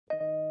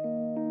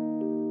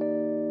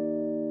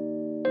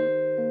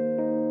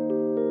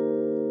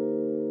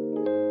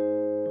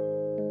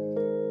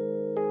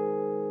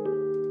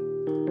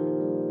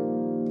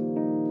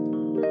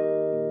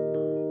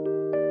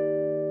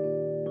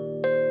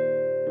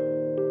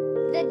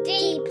The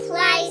Deep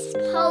Place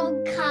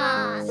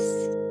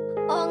Podcast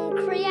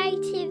on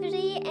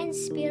creativity and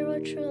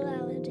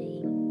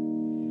spirituality.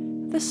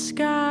 The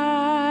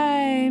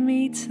sky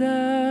meets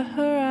the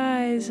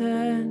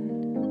horizon,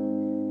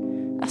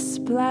 a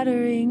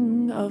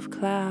splattering of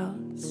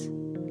clouds.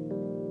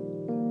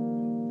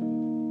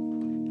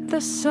 The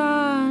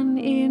sun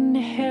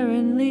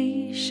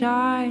inherently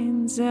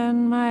shines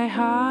and my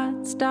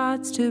heart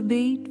starts to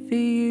beat for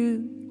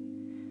you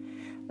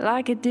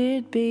like it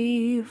did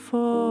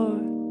before.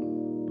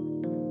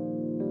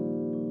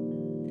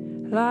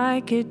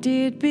 Like it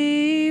did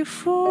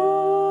before.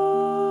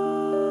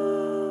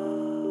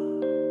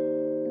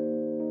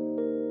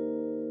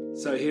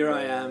 So here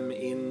I am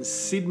in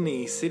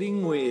Sydney,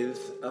 sitting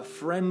with a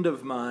friend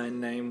of mine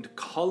named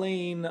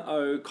Colleen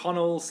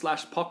O'Connell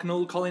 /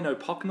 Pocknell. Colleen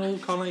O'Pocknell?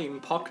 Colleen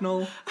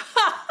Pocknell?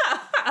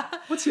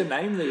 What's your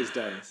name these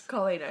days?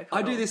 Colleen O'Connell.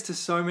 I do this to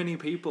so many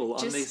people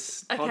on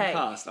this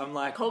podcast. I'm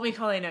like... Call me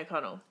Colleen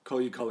O'Connell.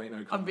 Call you Colleen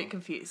O'Connell. I'm a bit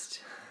confused.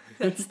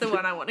 That's the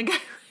one I want to go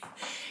with.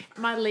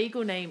 My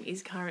legal name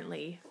is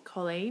currently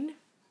Colleen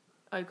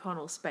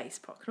O'Connell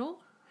Pocknell,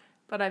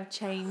 but I've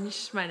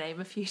changed my name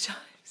a few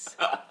times.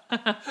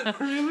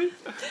 Really?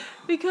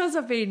 Because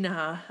I've been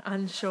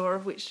unsure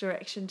of which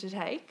direction to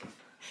take.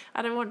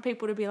 I don't want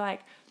people to be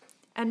like,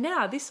 and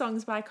now this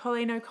song's by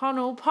Colleen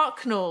O'Connell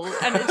Pocknell,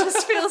 and it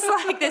just feels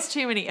like there's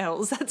too many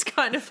L's. That's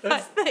kind of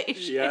like the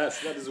issue.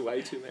 Yes, that is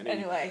way too many.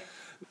 Anyway.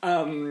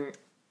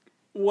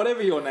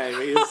 Whatever your name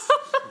is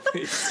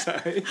these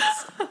days,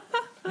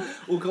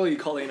 we'll call you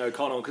Colleen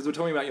O'Connell because we're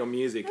talking about your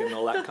music and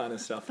all that kind of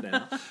stuff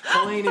now.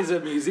 Colleen is a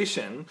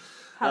musician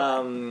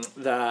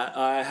that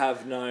I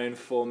have known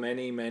for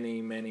many,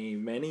 many, many,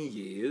 many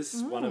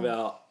years. One of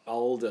our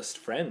oldest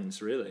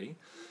friends, really.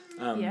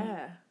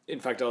 Yeah. In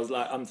fact,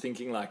 I'm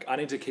thinking I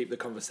need to keep the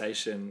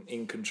conversation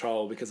in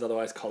control because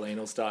otherwise Colleen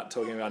will start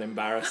talking about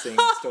embarrassing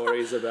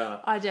stories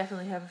about... I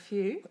definitely have a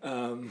few.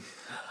 A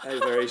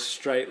very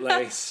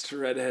straight-laced,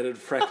 red-headed,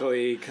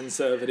 freckly,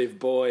 conservative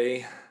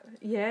boy.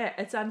 Yeah,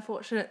 it's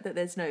unfortunate that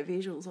there's no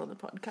visuals on the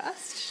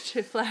podcast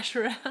to flash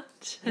around.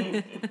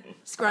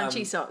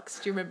 Scrunchy socks.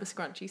 Do you remember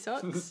scrunchy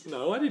socks?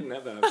 No, I didn't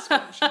ever have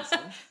scrunchy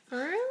socks.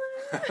 Really?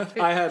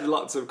 I had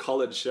lots of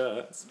collared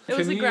shirts. It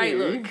was a great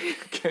look.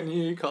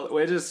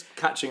 We're just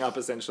catching up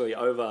essentially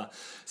over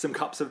some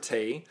cups of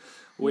tea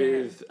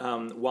with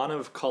one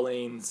of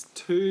Colleen's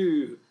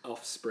two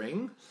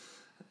offspring,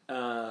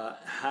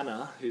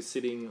 Hannah, who's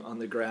sitting on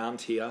the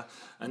ground here.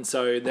 And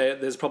so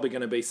there's probably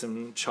going to be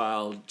some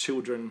child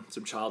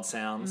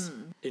sounds.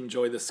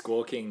 Enjoy the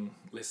squawking,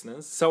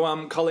 listeners.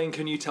 So, Colleen,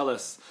 can you tell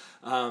us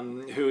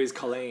who is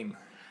Colleen?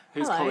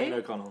 Who's Hello. Colleen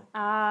O'Connell?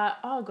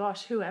 Oh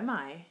gosh, who am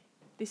I?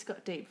 This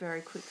got deep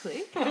very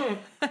quickly.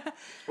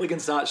 We can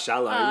start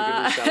shallow. We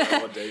can do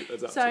shallow or deep.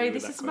 It's up to So you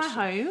this with is that my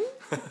question.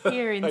 home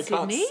here in I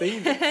can't Sydney, see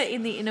this.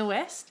 in the inner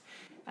west.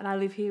 And I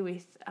live here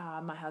with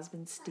my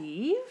husband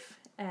Steve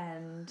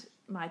and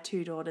my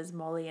two daughters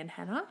Molly and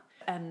Hannah.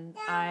 And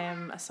I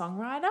am a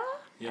songwriter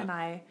and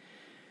I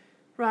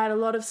write a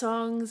lot of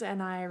songs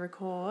and I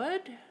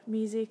record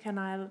music and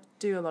I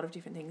do a lot of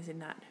different things in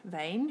that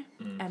vein.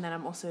 And then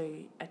I'm also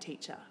a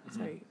teacher.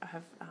 So I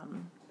have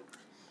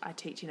I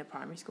teach in a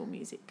primary school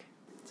music.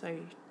 So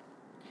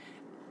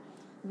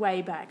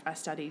way back I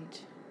studied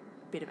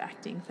a bit of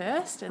acting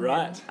first. And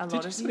Right. Then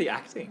Did you study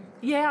acting?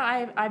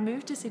 Yeah, I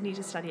moved to Sydney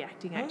to study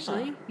acting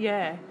actually.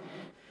 Yeah.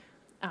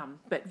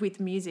 But with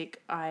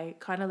music, I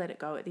kind of let it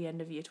go at the end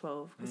of year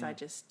 12 because I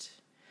just,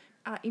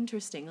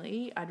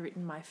 interestingly, I'd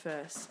written my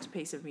first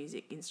piece of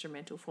music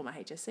instrumental for my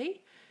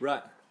HSC.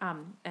 Right.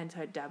 And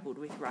so dabbled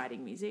with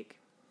writing music.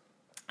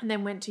 And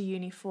then went to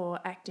uni for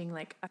acting.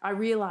 Like, I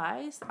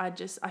realised I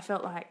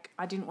felt like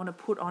I didn't want to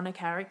put on a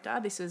character.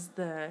 This was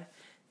the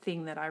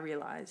thing that I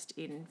realised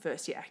in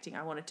first year acting.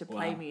 I wanted to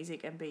play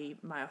music and be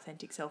my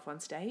authentic self on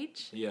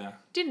stage. Yeah.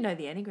 Didn't know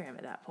the Enneagram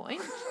at that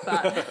point,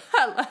 but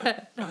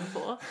number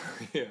 4.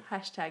 Yeah.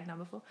 Hashtag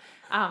number 4.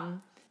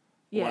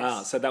 Yes.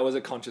 Wow. So that was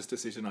a conscious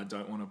decision. I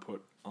don't want to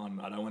put on.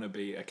 I don't want to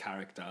be a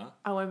character.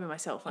 I want to be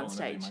myself on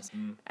stage.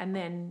 And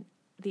then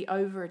the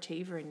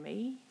overachiever in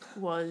me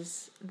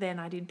was then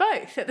I did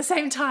both at the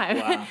same time.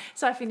 Wow.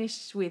 So I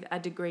finished with a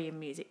degree in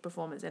music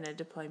performance and a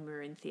diploma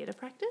in theatre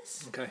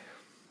practice. Okay.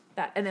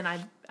 And then I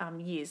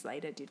years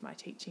later did my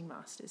teaching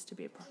masters to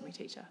be a primary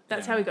teacher.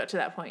 That's how we got to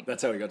that point.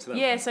 That's how we got to that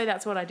Yeah, point. So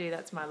that's what I do.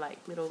 That's my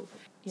little...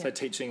 Yeah. So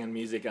teaching and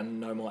music and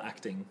no more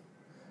acting?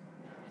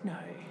 No.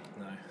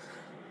 No.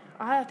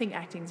 I think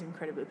acting's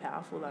incredibly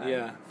powerful though.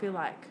 Yeah. I feel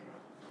like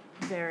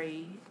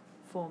very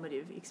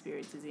formative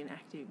experiences in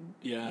acting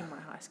in my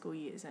high school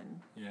years.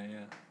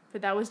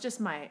 But that was just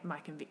my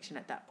conviction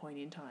at that point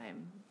in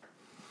time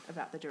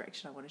about the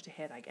direction I wanted to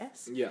head, I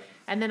guess. Yeah.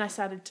 And then I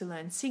started to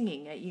learn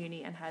singing at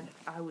uni and had,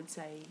 I would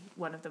say,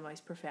 one of the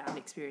most profound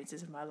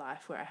experiences of my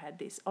life where I had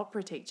this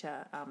opera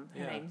teacher, her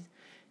name's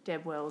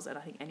Deb Wells, and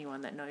I think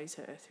anyone that knows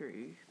her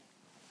through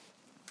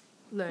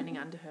learning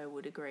under her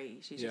would agree.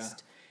 She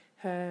just,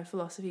 her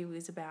philosophy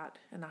was about,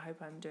 and I hope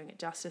I'm doing it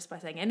justice by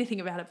saying anything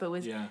about it, but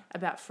was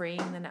about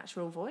freeing the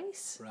natural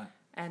voice. Right.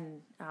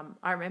 And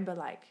I remember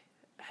like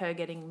her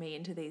getting me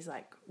into these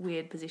like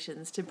weird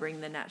positions to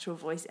bring the natural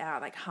voice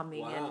out, like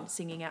humming and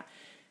singing out.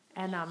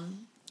 And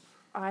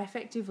I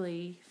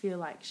effectively feel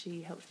like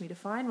she helped me to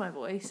find my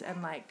voice,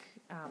 and like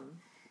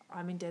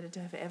I'm indebted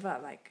to her forever.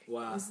 Like,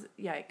 wow.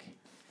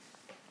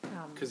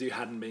 Because you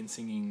hadn't been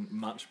singing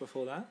much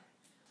before that?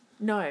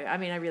 No, I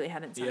mean, I really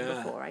hadn't sung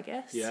before, I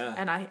guess. Yeah.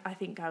 And I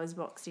think I was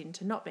boxed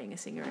into not being a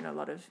singer in a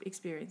lot of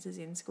experiences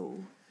in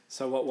school.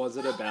 So what was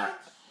it about?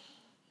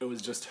 It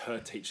was just her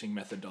teaching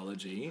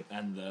methodology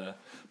and the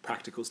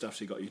practical stuff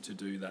she got you to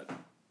do that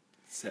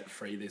set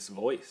free this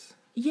voice.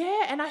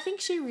 Yeah, and I think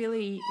she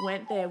really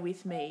went there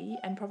with me,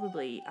 and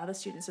probably other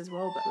students as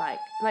well. But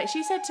like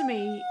she said to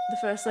me the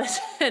first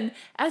lesson,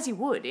 as you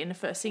would in a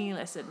first singing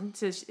lesson.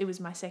 So it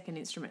was my second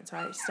instrument, so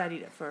I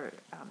studied it for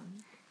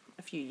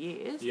a few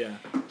years. Yeah.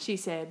 She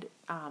said,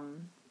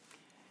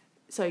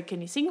 "So can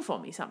you sing for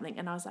me something?"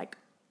 And I was like,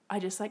 I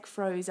just like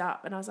froze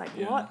up, and I was like,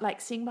 "What? Like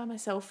sing by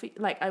myself?"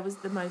 Like I was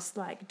the most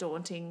like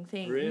daunting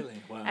thing.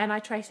 Really? Wow. And I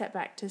trace that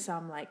back to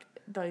some like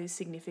those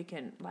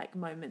significant like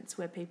moments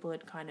where people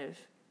had kind of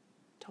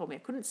told me I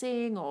couldn't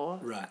sing, or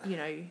you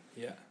know.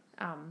 Yeah.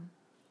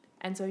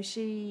 And so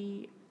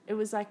it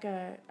was like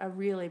a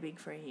really big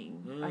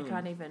freeing. I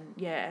can't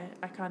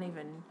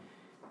even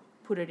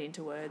put it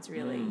into words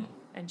really.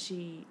 And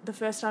the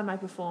first time I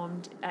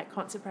performed at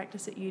concert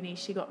practice at uni,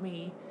 she got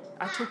me,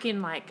 I took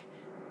in like,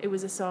 it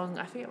was a song,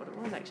 I forget what it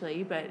was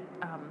actually, but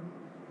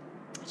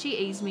she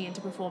eased me into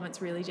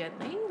performance really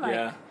gently.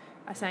 Like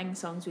I sang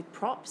songs with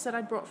props that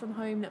I'd brought from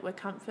home that were a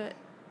comfort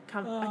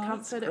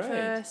at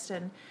first,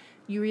 and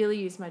you really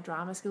used my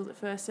drama skills at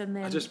first, and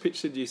then... I just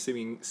pictured you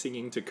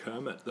singing to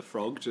Kermit the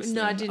Frog just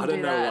No, then. I didn't I don't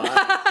do know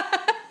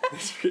that. why.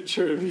 This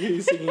picture of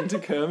you singing to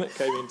Kermit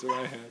came into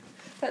my head.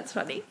 That's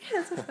funny.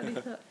 That's a funny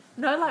thought.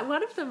 No, like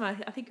one of them, I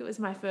think it was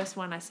my first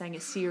one, I sang a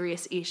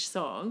serious-ish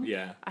song.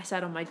 Yeah. I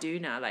sat on my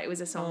doona, like it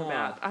was a song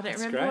about... I don't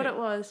remember great. what it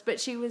was, but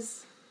she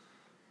was...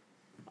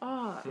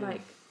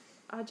 like,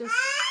 I just...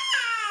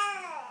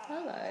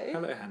 Hello.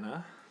 Hello,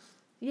 Hannah.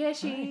 Yeah,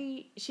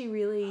 she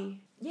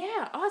really...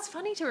 Yeah, it's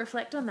funny to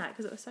reflect on that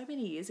because it was so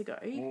many years ago,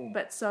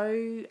 but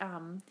so,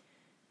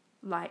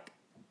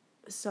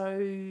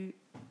 so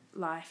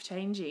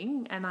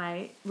life-changing. And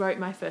I wrote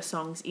my first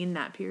songs in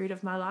that period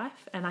of my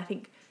life. And I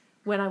think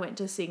when I went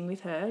to sing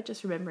with her,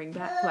 just remembering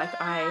back, like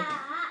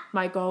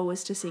my goal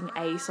was to sing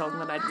a song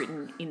that I'd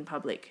written in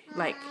public,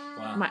 like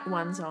my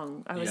one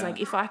song. I was like,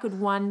 if I could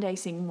one day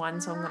sing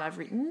one song that I've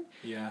written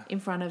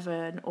in front of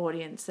an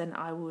audience, then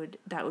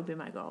that would be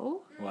my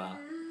goal. Wow.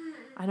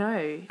 I know.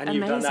 And amazing.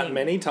 you've done that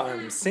many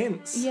times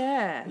since.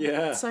 Yeah.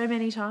 Yeah. So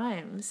many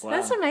times. Wow.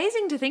 That's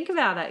amazing to think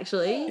about,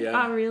 actually. Yeah.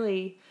 I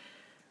really...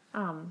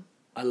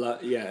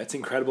 it's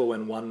incredible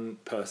when one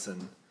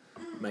person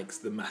makes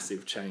the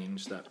massive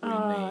change that we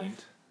need.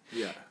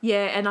 Yeah.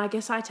 Yeah, and I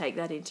guess I take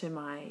that into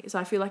so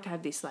I feel like I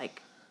have this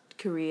like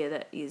career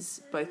that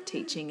is both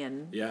teaching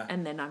and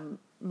then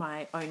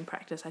my own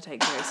practice I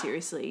take very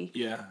seriously.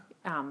 Yeah.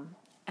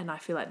 And I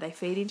feel like they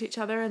feed into each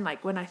other, and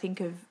like when I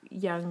think of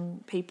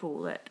young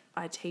people that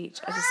I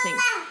teach, I just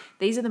think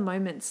these are the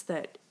moments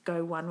that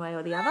go one way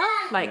or the other.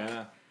 Like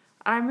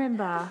I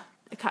remember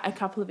a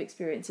couple of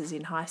experiences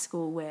in high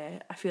school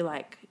where I feel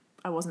like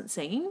I wasn't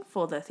singing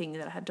for the thing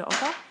that I had to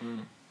offer.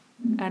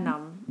 And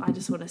I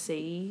just want to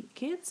see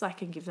kids,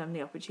 like, and give them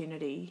the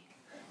opportunity.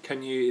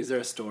 Is there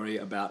a story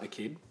about a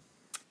kid?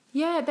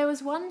 Yeah, there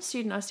was one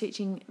student I was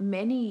teaching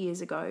many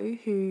years ago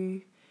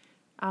who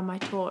I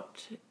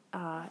taught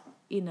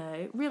in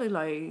a really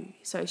low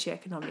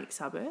socioeconomic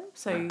suburb.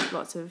 So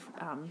lots of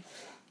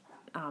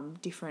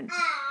different,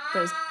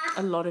 there was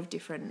a lot of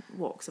different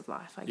walks of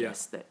life, I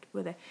guess, that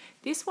were there.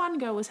 This one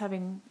girl was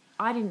having,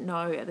 I didn't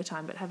know at the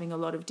time, but having a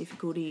lot of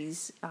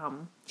difficulties.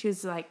 She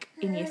was like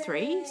in year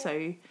 3,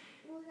 so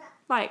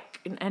like,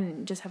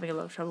 and just having a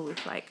lot of trouble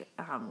with like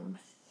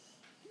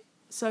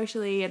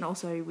socially, and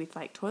also with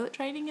like toilet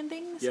training and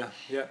things.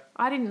 Yeah.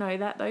 I didn't know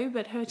that though,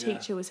 but her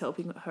teacher was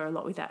helping her a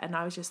lot with that, and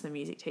I was just the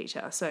music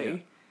teacher, so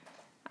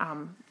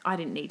I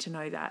didn't need to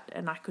know that,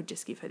 and I could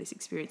just give her this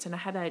experience. And I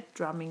had a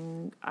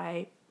drumming,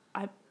 I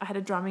had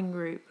a drumming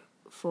group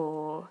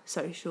for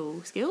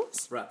social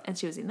skills, and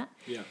she was in that.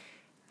 Yeah.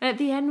 And at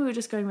the end, we were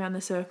just going around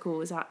the circle. It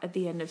was at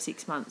the end of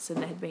 6 months, and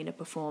there had been a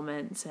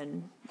performance,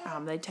 and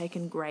they'd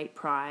taken great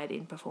pride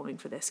in performing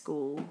for their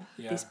school,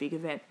 this big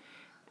event.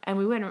 And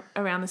we went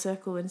around the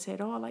circle and said,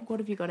 like, what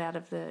have you got out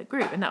of the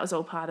group? And that was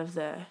all part of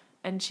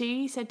and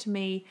she said to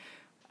me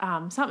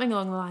something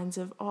along the lines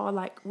of,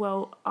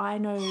 well, I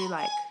know,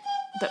 like,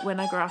 that when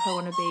I grow up, I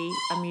want to be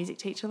a music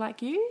teacher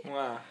like you.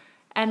 Wow.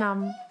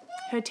 And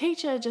her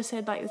teacher just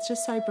said, like, it's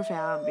just so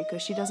profound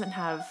because she doesn't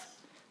have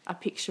a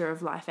picture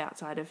of life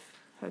outside of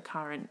her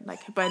current, like,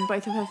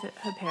 both of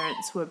her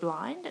parents were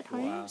blind at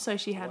home, so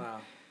she had,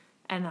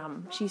 and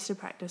she used to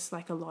practice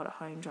like a lot at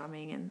home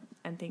drumming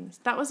and things.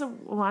 That was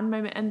one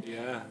moment, and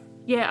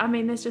I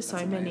mean, there's just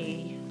so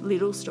many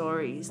little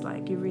stories.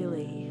 Like you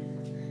really,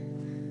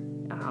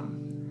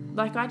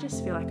 like I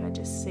just feel like I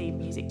just see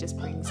music just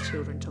brings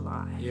children to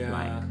life. Yeah.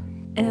 Like,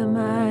 am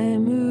I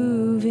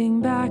moving?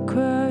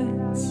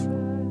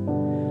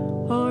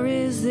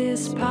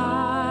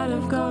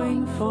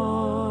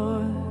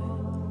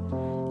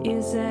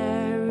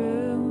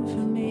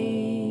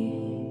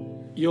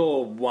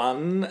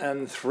 1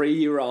 and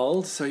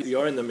 3-year-old, so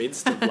you're in the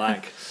midst of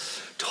like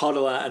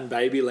toddler and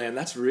baby land.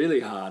 That's really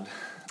hard.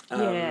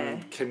 Yeah.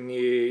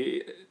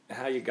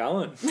 How you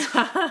going?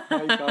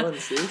 How you going,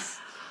 sis?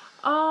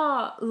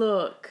 Oh,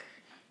 look.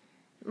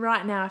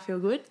 Right now I feel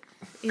good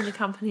in the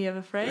company of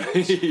a friend.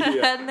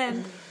 Yeah. And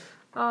then,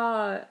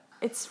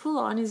 it's full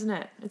on, isn't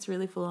it? It's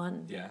really full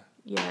on. Yeah.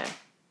 Yeah.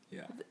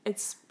 Yeah.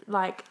 It's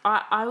like,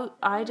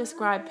 I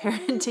describe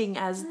parenting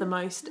as the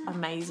most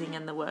amazing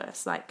and the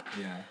worst. Like,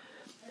 Yeah.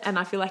 and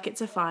I feel like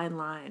it's a fine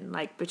line,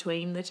 like,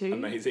 between the two.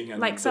 Amazing and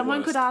like, the someone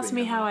worst could ask thing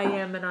me ever. how I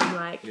am, and I'm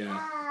like, Yeah.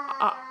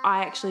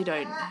 I actually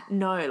don't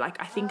know.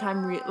 Like, I think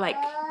I'm like,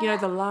 you know,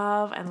 the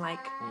love and like,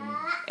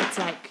 it's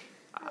like,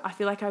 I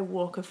feel like I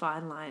walk a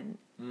fine line,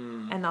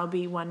 and I'll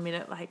be 1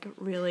 minute like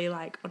really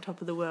like on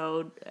top of the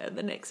world, and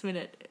the next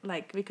minute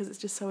like, because it's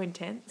just so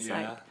intense.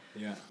 Yeah. Like,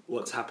 Yeah.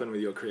 What's happened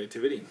with your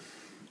creativity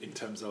in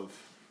terms of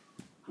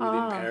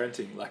within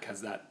parenting? Like,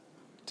 has that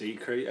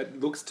decreased? It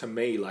looks to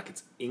me like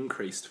it's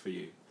increased for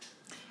you.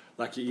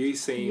 Like, you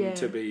seem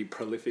to be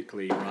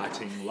prolifically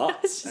writing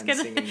lots and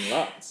singing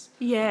lots.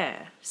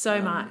 Yeah,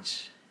 so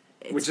much.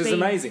 It's which is been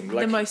amazing.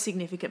 Like, the most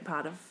significant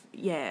part of,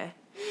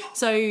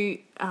 So,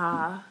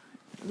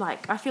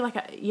 like, I feel like,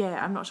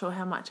 I'm not sure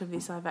how much of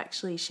this I've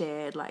actually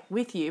shared, like,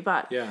 with you,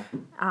 but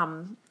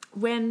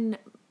when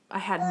I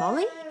had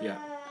Molly,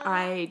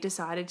 I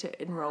decided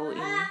to enroll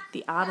in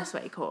the Artist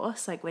Way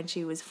course, like, when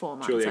she was 4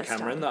 months. Julia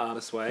Cameron, the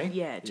Artist Way.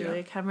 Yeah,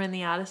 Julia Cameron,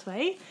 the Artist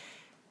Way.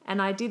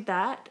 And I did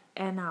that,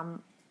 and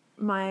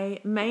my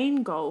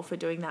main goal for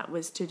doing that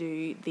was to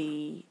do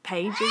the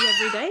pages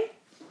every day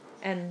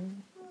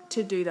and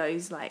to do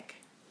those, like...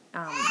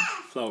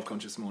 Flow of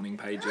Conscious morning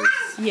pages.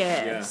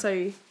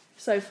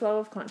 So Flow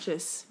of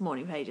Conscious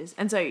morning pages.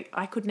 And so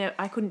I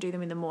couldn't do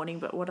them in the morning,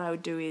 but what I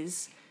would do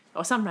is...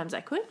 Or sometimes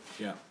I could.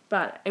 Yeah.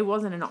 But it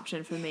wasn't an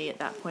option for me at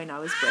that point. I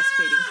was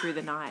breastfeeding through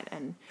the night,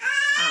 and...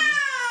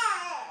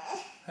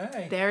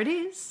 hey. There it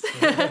is.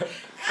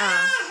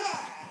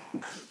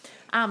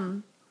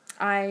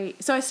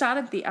 I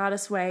started the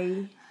Artist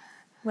Way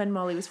when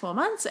Molly was 4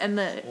 months, and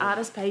the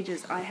artist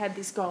pages, I had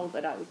this goal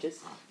that I would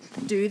just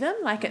do them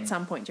like at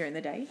some point during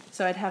the day.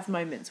 So I'd have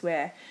moments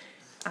where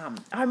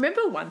I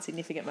remember one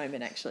significant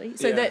moment actually.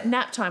 So that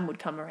nap time would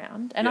come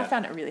around, and I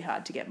found it really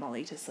hard to get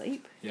Molly to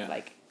sleep,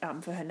 like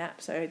for her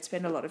nap. So I'd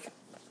spend a lot of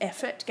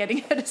effort getting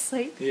her to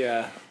sleep.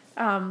 Yeah.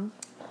 And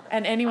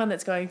anyone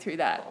that's going through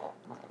that,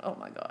 oh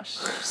my gosh.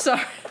 So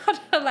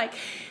like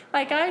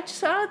I would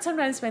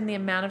sometimes spend the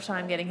amount of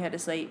time getting her to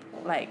sleep,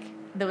 like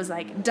there was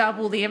like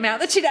double the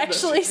amount that she'd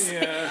actually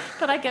sleep.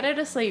 But I get her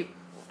to sleep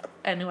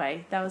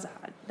anyway. That was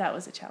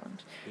a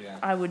challenge. Yeah.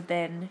 I would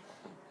then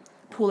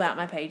pull out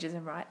my pages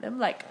and write them.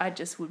 Like, I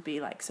just would be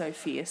like so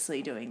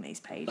fiercely doing these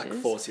pages. Like,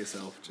 force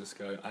yourself, just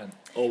go.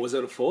 Or was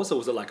it a force, or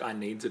was it like, I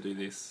need to do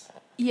this?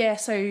 Yeah,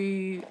 so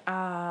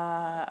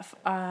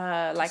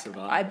like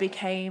I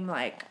became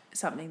like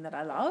something that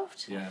I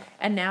loved. Yeah.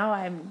 And now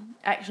I'm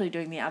actually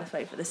doing the Artist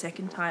Way for the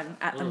second time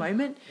at the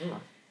moment.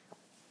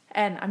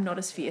 And I'm not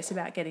as fierce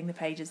about getting the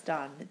pages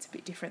done. It's a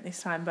bit different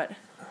this time, but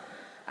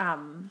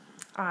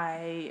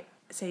I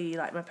see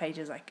like my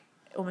pages like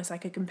almost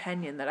like a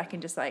companion that I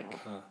can just like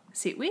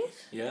sit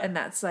with. Yeah. And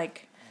that's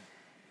like,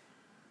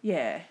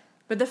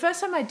 But the first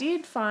time I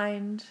did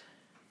find...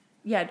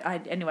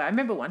 anyway, I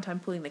remember one time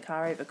pulling the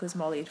car over because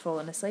Molly had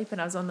fallen asleep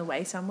and I was on the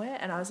way somewhere,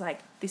 and I was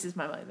like, this is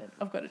my moment.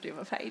 I've got to do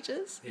my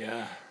pages.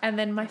 Yeah. And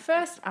then my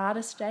first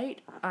artist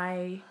date,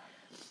 I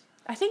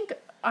think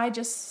I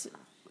just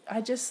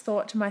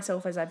thought to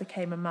myself as I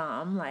became a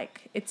mum,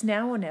 like, it's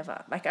now or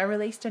never. Like, I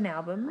released an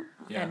album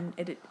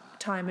and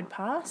time had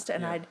passed,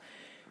 and I'd,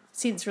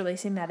 since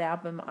releasing that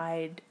album,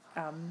 I'd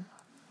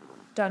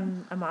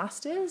done a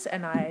master's,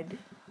 and I'd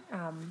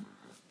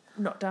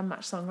not done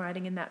much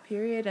songwriting in that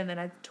period, and then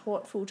I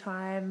taught full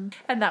time,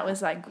 and that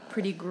was like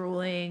pretty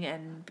grueling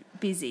and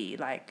busy.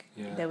 Like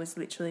there was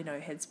literally no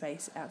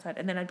headspace outside.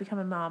 And then I'd become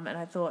a mum, and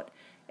I thought,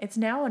 it's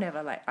now or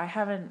never. Like, I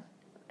haven't.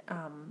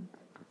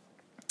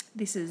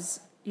 This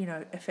is,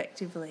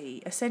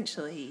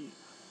 essentially,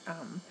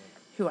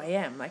 who I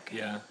am. Like,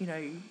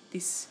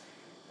 this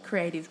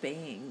creative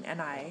being,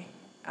 and I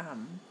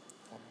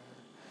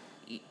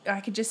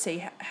could just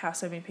see how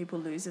so many people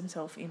lose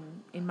themselves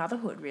in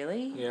motherhood,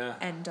 really,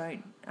 and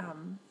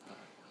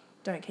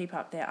don't keep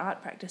up their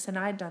art practice. And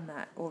I'd done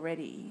that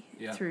already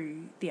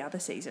through the other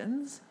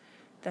seasons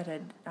that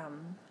had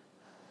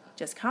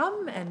just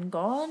come and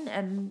gone.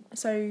 And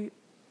so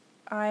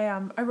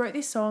I wrote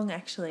this song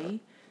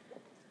actually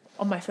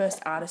on my first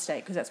artist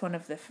date, because that's one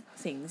of the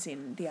things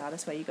in the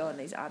Artist Way. You go on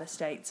these artist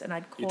dates, and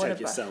I'd caught you take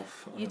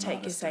yourself. You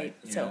take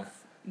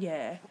yourself,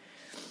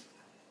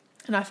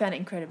 And I found it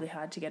incredibly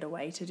hard to get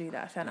away to do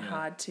that. I found it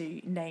hard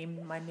to name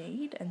my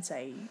need and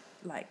say,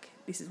 like,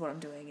 this is what I'm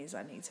doing, is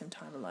I need some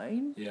time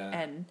alone. Yeah.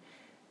 And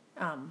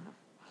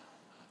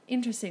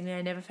interestingly,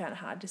 I never found it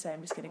hard to say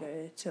I'm just going to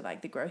go to,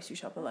 like, the grocery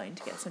shop alone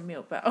to get some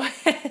milk. But I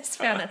always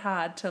found it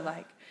hard to,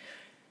 like,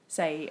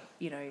 say,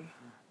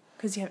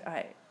 because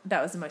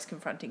that was the most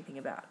confronting thing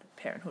about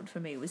parenthood for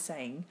me, was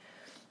saying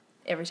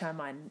every time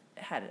I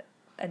had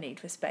a need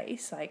for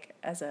space, like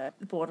as a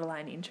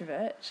borderline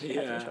introvert, as we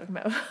were Yeah. talking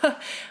about,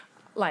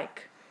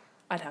 like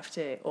I'd have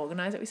to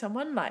organise it with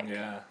someone. Like,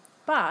 Yeah.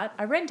 but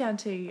I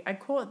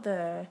caught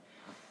the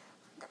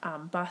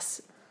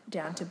bus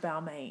down to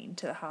Balmain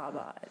to the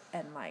harbour,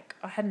 and like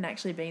I hadn't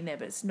actually been there,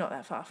 but it's not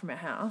that far from our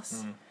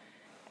house.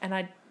 And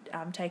I'd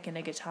taken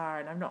a guitar,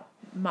 and I'm not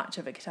much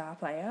of a guitar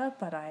player,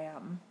 but I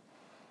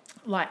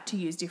like to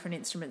use different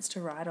instruments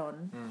to write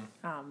on,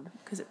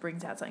 because it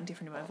brings out something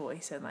different in my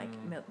voice and like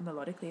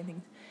melodically and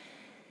things.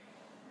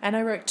 And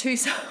I wrote 2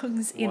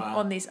 songs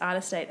on this art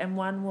estate, and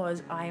one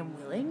was I Am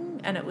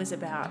Willing, and it was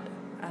about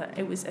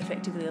it was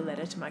effectively a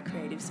letter to my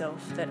creative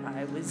self that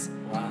I was,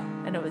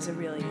 and it was a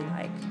really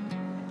like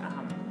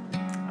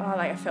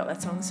I felt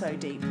that song so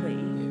deeply.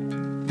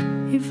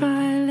 If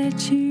I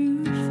let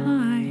you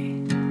fly,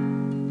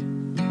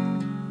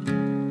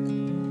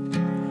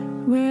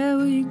 where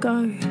will you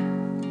go?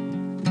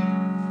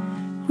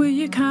 Will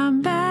you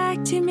come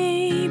back to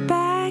me,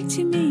 back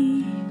to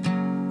me?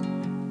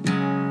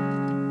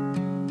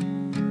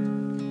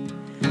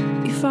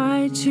 If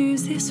I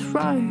choose this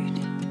road,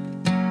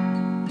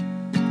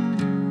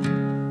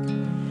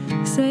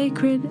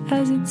 sacred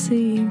as it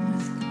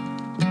seems,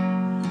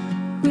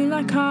 will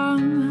I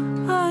come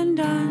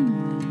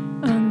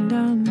undone,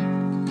 undone?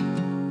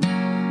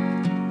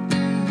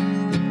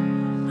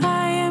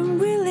 I am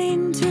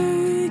willing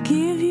to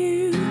give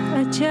you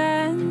a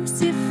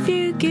chance if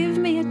you give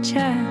me a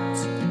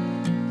chance.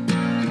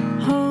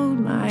 Hold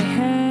my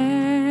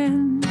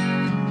hand.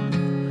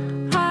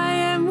 I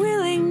am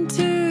willing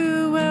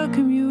to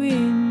welcome you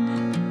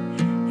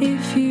in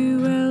if you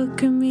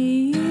welcome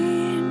me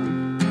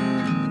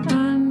in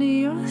under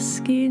your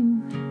skin.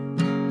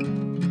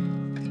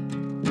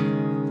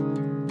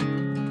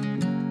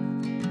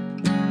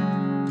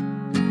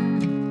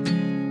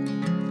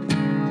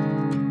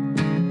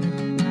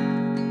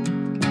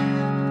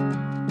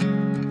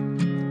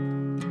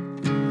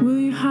 Will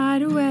you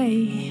hide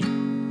away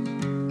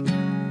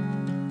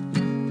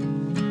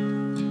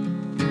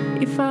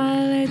if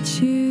I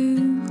let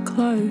you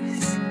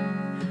close?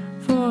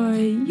 For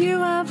you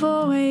have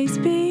always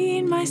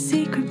been my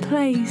secret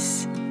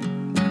place.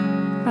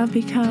 I've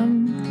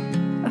become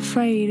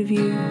afraid of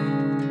you.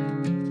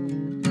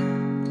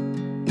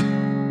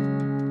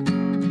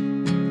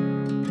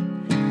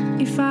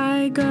 If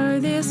I go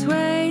this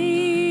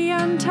way,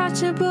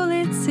 untouchable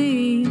it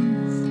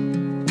seems,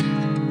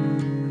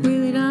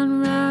 will it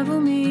unravel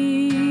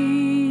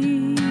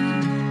me?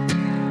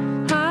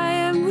 I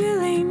am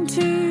willing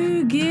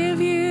to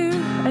give you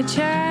a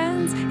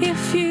chance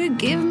if you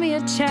give me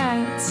a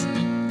chance.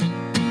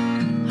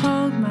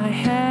 Hold my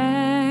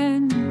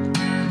hand.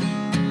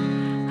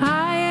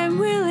 I am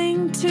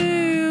willing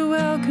to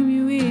welcome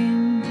you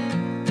in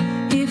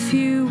if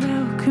you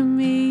welcome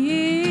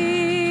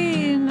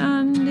me in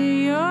under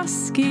your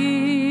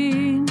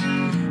skin.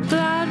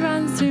 Blood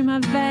runs through my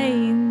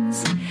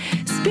veins,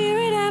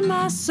 spirit and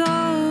my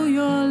soul,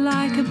 you're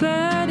like a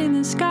bird in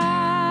the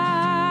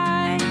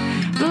sky.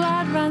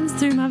 Blood runs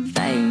through my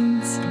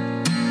veins,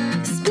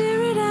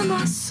 spirit and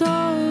my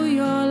soul,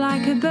 you're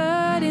like a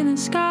bird in the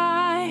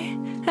sky,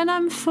 and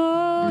I'm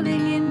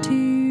falling into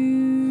you.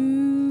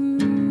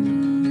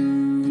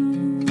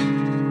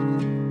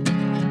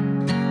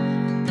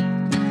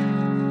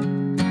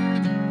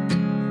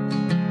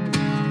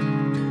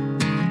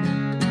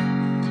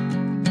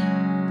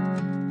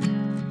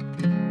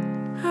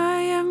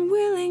 I am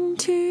willing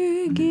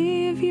to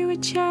give you a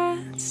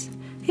chance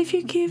if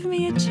you give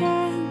me a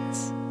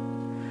chance.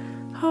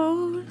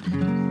 Hold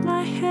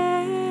my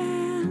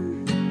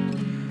hand.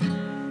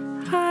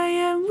 I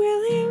am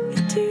willing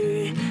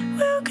to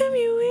welcome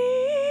you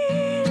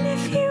in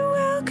if you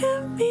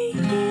welcome me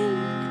in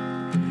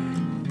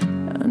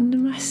under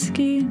my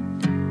skin.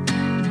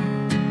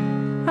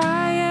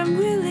 I am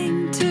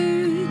willing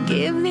to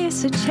give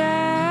this a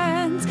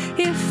chance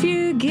if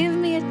you give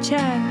me a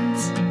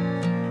chance.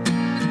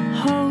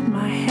 Hold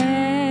my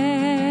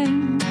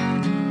hand.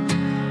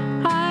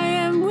 I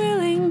am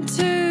willing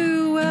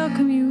to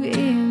welcome you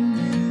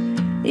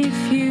in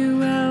if you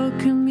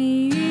welcome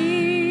me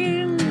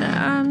in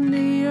under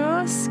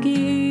your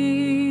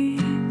skin,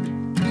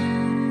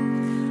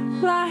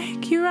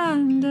 like you're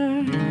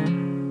under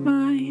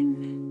mine.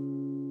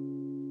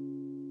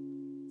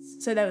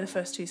 So they were the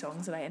first 2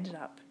 songs that I ended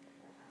up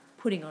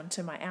putting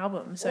onto my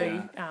album.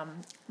 So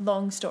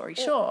long story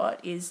short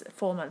is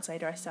 4 months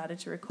later I started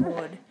to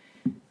record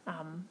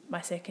my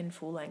second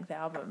full-length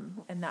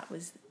album, and that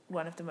was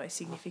one of the most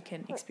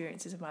significant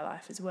experiences of my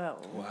life as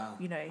well. Wow.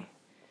 You know,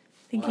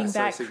 thinking so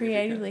back significant.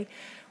 creatively.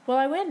 Well,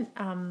 I went,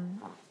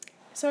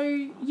 so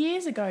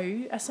years ago,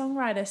 a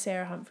songwriter,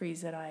 Sarah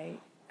Humphreys, that I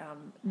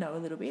know a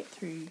little bit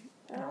through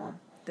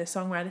the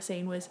songwriter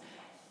scene, was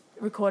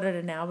recorded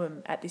an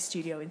album at this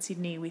studio in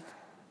Sydney with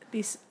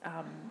this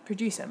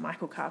producer,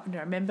 Michael Carpenter.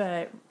 I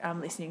remember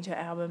listening to her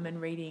album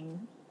and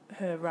reading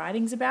her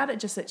writings about it,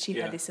 just that she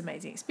had this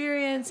amazing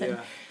experience. And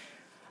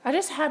I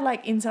just had,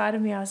 like, inside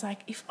of me, I was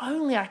like, if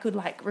only I could,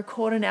 like,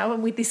 record an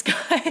album with this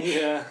guy.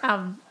 Yeah.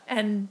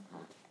 And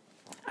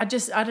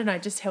don't know,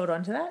 just held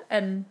on to that.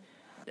 And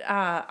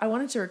I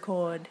wanted to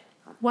record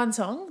one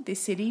song, This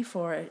City,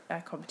 for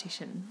a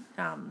competition.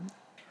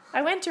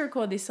 I went to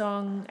record this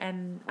song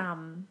and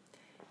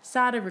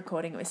started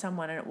recording it with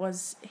someone, and it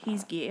was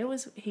his gear.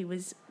 He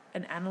was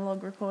an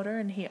analog recorder,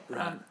 and he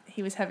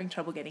was having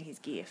trouble getting his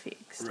gear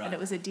fixed. Right. And it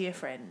was a dear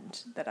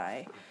friend that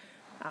I,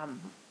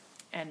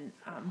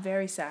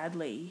 very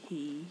sadly,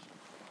 he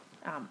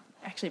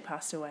actually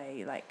passed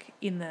away like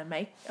in the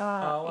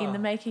in the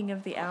making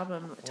of the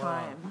album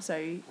time. Wow.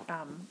 So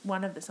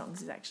one of the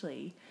songs is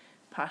actually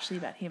partially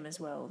about him as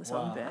well, the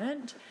song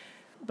Burnt.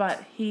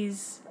 But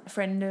he's a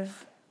friend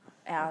of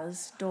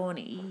ours,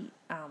 Dawny,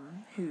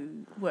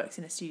 who works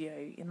in a studio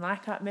in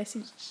Leichhardt,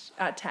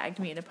 tagged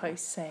me in a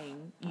post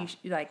saying,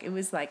 it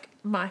was like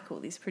Michael,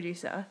 this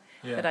producer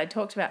that I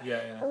talked about.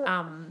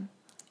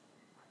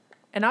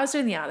 And I was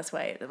doing the artist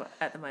way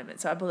at the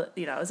moment, so it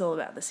was all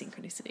about the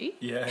synchronicity.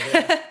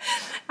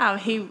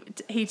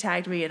 He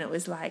tagged me, and it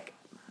was like,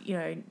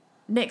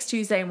 next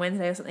Tuesday and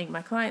Wednesday or something,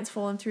 my client's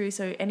fallen through,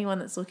 so anyone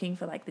that's looking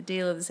for like the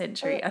deal of the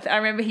century, I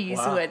remember he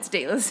used the words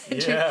deal of the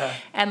century,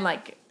 and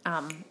like,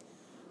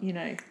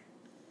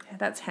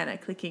 that's Hannah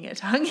clicking her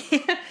tongue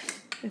here.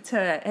 It's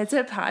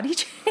her party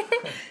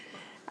trick.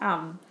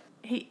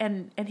 He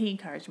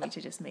encouraged me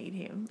to just meet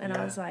him, and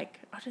I was like,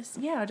 I'll just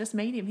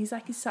meet him. He's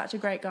such a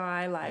great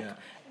guy,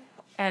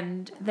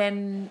 and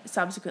then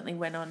subsequently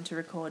went on to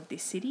record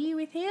This City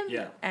with him,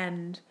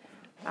 and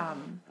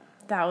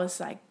that was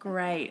like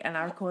great. And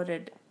I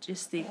recorded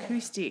just the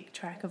acoustic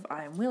track of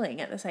I Am Willing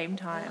at the same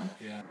time.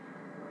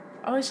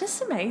 I was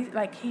just amazed.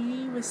 Like,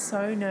 he was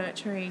so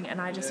nurturing, and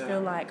I just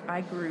feel like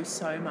I grew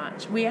so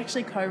much. We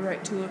actually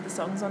co-wrote 2 of the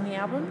songs on the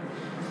album,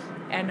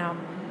 and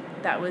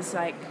that was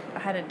like, I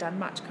hadn't done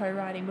much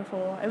co-writing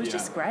before. It was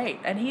just great.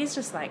 And he's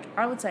just like,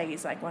 I would say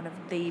he's like one of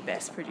the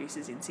best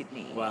producers in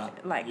Sydney. Wow.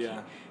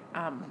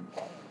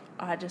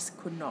 I just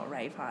could not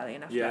rave highly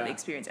enough about the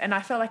experience. And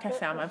I felt like I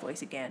found my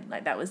voice again.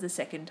 Like, that was the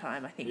second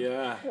time, I think.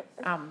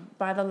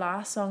 By the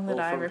last song that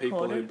I recorded.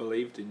 People who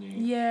believed in you.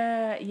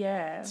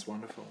 Yeah. It's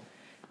wonderful.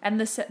 And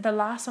the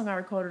last song I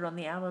recorded on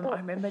the album, I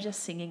remember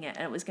just singing it,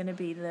 and it was going to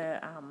be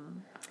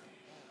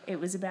it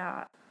was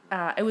about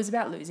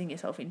losing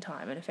yourself in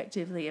time, and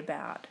effectively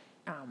about,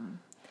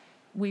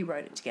 we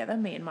wrote it together,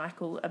 me and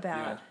Michael,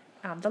 about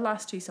the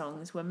last 2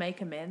 songs were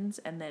Make Amends,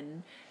 and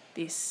then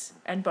this,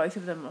 and both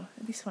of them,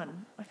 this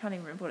one, I can't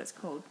even remember what it's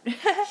called.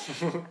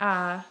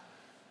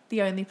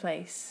 The Only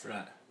Place.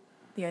 Right.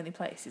 The Only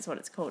Place is what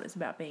it's called. It's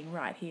about being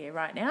right here,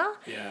 right now.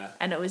 Yeah.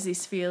 And it was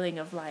this feeling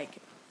of like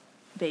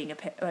being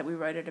we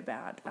wrote it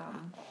about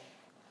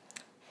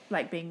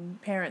like being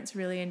parents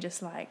really, and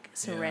just like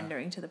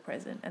surrendering to the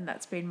present. And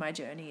that's been my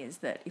journey, is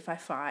that if I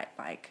fight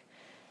like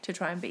to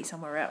try and be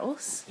somewhere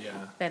else,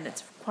 then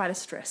it's quite a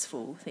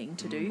stressful thing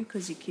to do,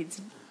 because your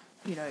kids,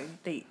 at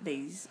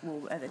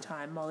the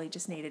time Molly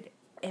just needed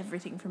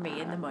everything from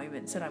me in the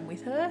moments that I'm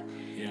with her.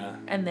 Yeah.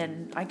 And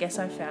then I guess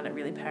I found it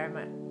really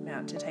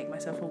paramount to take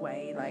myself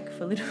away, like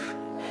for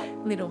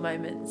little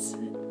moments,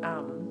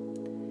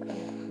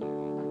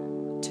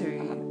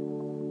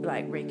 to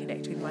like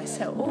reconnect with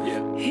myself.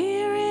 Yeah.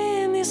 Here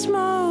in this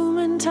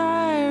moment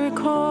I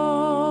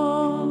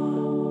recall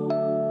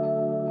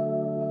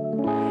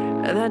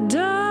that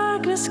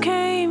darkness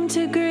came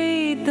to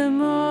greet the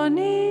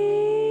morning.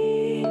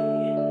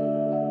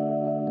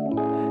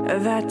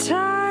 That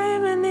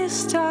time and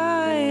this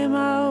time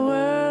our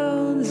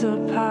worlds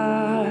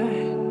apart.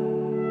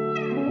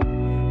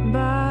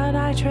 But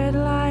I tread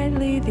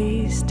lightly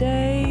these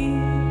days.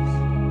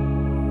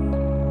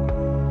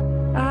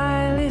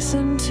 I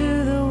listen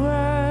to the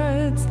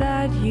words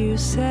that you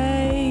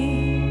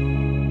say.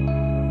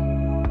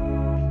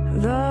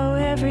 Though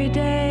every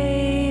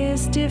day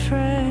is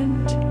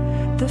different,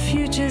 the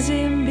future's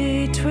in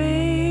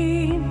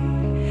between.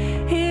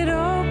 It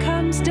all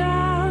comes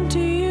down to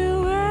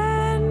you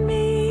and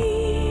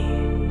me.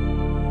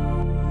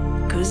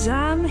 'Cause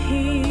I'm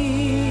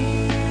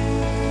here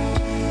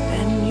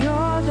and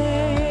you're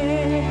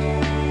there.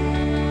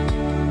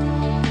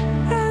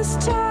 As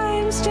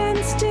time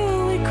stands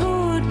still, we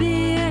could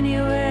be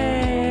anywhere.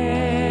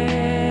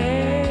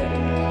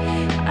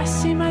 I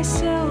see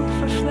myself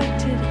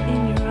reflected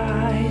in your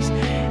eyes.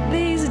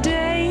 These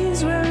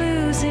days we're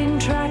losing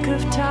track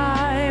of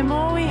time.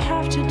 All we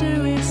have to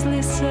do is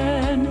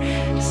listen.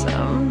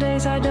 Some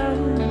days I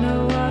don't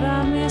know what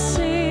I'm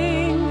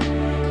missing.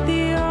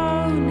 The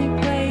only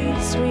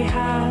place we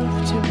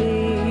have to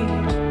be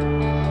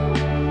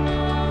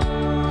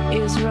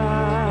is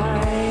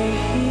right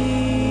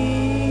here.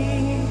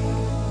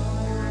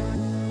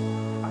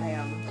 I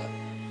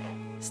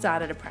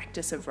started a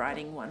practice of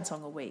writing one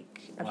song a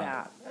week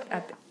about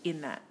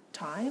in that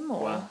time,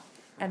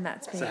 and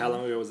that's been. So how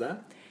long ago was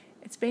that?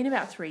 It's been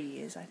about 3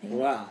 years, I think.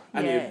 Wow.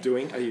 And are you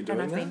doing and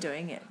I've that? been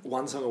doing it.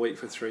 One song a week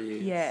for 3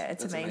 years. Yeah,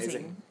 it's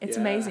amazing. It's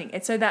amazing.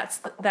 So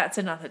that's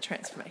another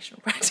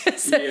transformational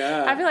practice.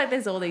 Yeah. I feel like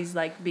there's all these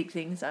like big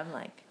things. I'm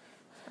like,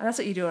 and that's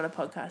what you do on a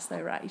podcast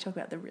though, right? You talk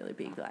about the really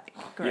big, like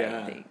great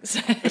things.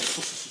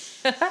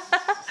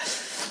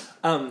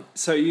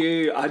 So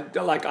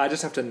I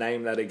just have to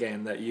name that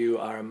again, that you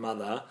are a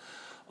mother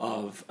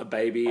of a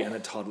baby and a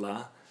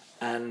toddler,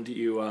 and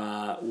you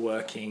are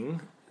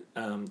working,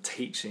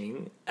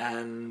 teaching,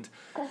 and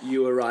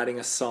you are writing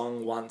a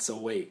song once a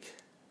week.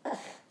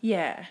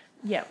 Yeah.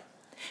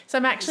 So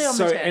I'm actually on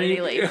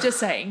maternity leave, just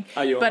saying.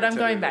 Are you on but I'm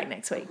going maternity back leave?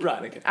 next week.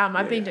 Right, okay.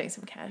 I've been doing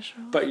some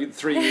casual. But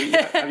 3 years,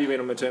 have you been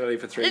on maternity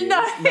for 3 years?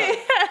 No.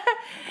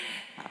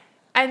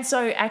 And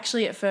so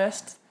actually at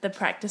first, the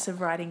practice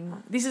of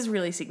writing, this is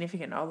really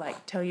significant. I'll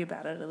tell you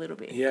about it a little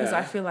bit. Because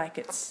I feel like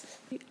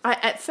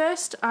at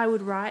first I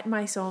would write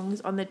my songs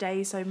on the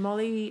day. So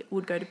Molly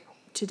would go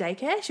to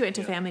daycare. She went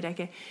to family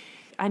daycare.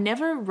 I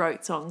never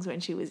wrote songs when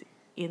she was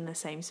in the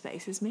same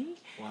space as me.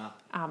 Wow.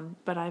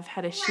 But I've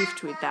had a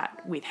shift with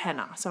that with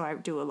Hannah. So I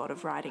do a lot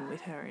of writing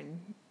with her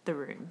in the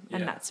room.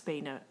 And that's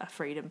been a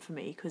freedom for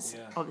me because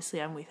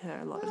obviously I'm with her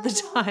a lot of the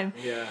time.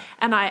 Yeah.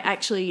 And I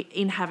actually,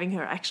 in having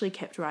her, actually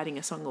kept writing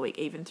a song a week,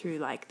 even through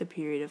the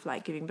period of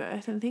giving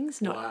birth and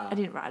things. I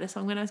didn't write a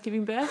song when I was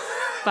giving birth,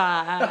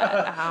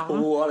 but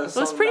what a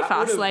song it was pretty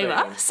fast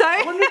labour. So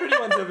I wonder if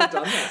anyone's ever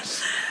done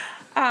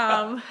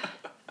that.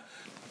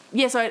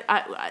 Yeah, so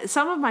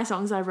some of my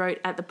songs I wrote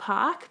at the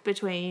park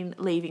between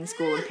leaving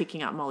school and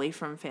picking up Molly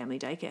from family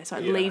daycare. So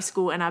I'd leave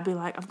school and I'd be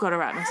like, I've got to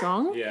write my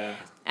song. Yeah.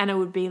 And it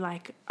would be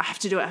like, I have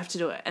to do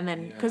it. And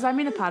then, because I'm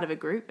in a part of a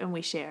group and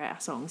we share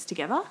our songs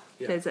together,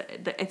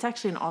 it's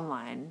actually an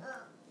online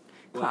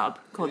club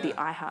called the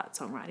I Heart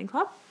Songwriting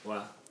Club.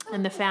 Wow.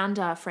 And the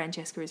founder,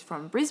 Francesca, is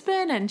from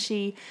Brisbane, and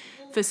she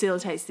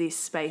facilitates this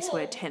space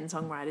where 10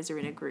 songwriters are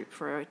in a group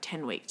for a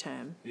 10-week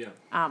term. Yeah.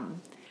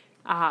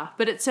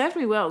 But it served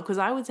me well because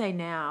I would say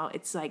now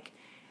it's I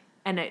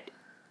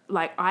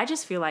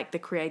just feel like the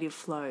creative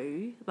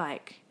flow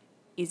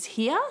is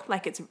here,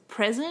 it's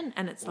present,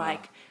 and it's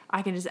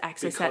I can just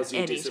access because that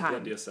anytime.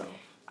 Disciplined yourself.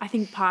 I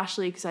think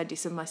partially because I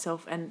discipline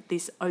myself and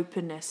this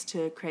openness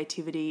to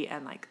creativity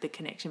and the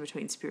connection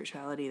between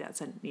spirituality.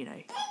 That's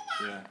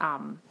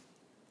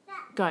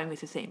going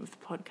with the theme of the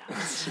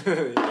podcast.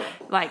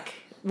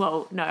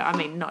 Well, no, I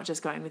mean not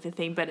just going with the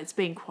theme, but it's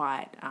been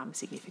quite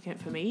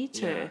significant for me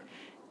to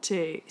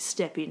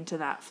step into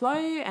that flow.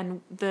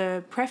 And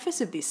the preface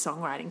of this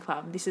songwriting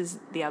club, this is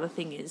the other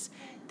thing, is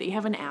that you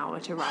have an hour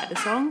to write a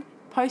song,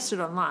 post it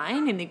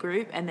online in the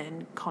group, and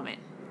then comment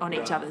on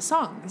each other's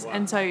songs. Wow.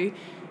 And so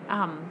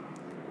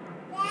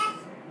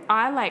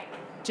I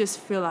just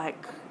feel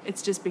like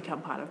it's just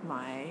become part of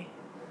my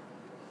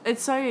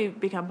life,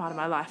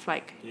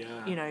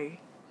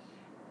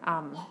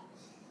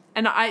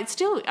 and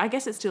I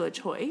guess it's still a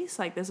choice.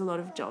 There's a lot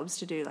of jobs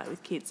to do,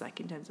 with kids,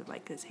 in terms of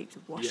there's heaps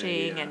of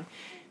washing, and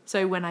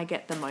so when I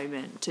get the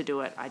moment to do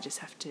it, I just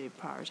have to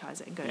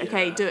prioritize it and go,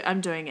 okay, I'm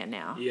doing it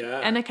now.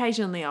 Yeah. And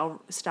occasionally I'll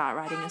start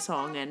writing a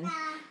song, and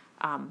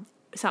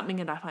something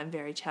that I find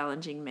very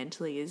challenging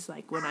mentally is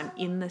when I'm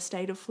in the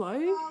state of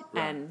flow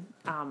and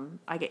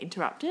I get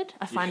interrupted.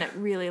 I find it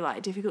really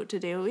difficult to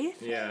deal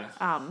with. Yeah.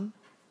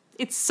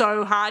 It's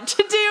so hard to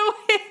deal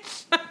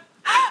with.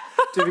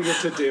 Difficult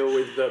to deal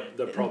with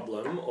the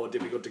problem, or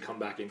difficult to come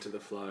back into the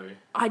flow?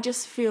 I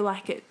just feel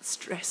like it's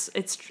stress.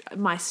 It's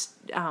my,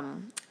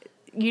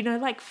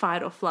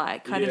 fight or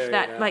flight, kind of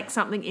that,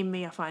 something in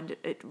me, I find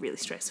it really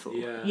stressful.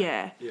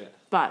 Yeah.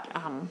 But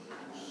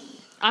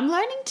I'm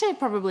learning to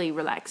probably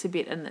relax a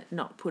bit and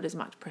not put as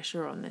much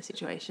pressure on the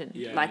situation.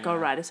 I'll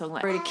write a song,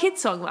 I wrote a kid's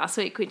song last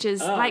week, which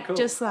is cool.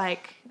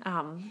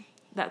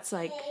 That's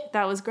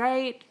that was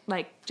great,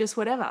 just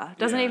whatever.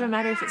 Doesn't even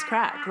matter if it's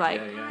crap.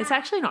 It's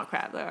actually not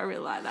crap though. I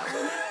really like that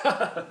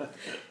one.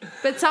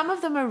 But some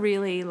of them are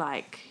really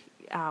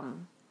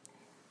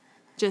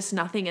just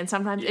nothing, and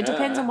sometimes it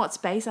depends on what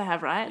space I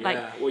have, right?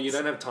 Well, you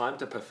don't have time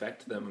to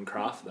perfect them and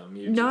craft them.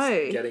 You're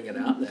just getting it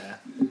out there,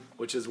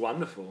 which is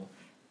wonderful.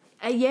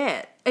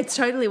 It's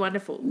totally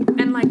wonderful.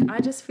 And I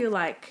just feel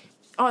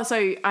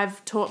so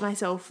I've taught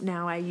myself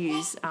now, I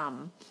use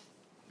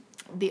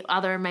the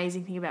other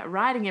amazing thing about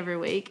writing every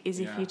week is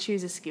if you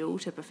choose a skill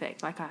to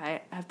perfect.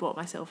 I have bought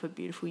myself a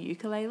beautiful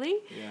ukulele.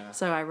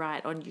 So I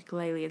write on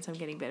ukulele, and so I'm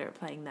getting better at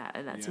playing that,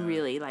 and that's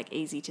really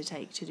easy to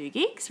take to do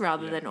gigs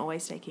rather than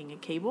always taking a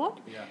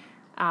keyboard.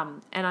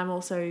 And I'm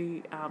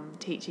also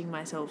teaching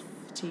myself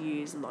to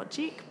use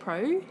Logic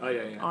Pro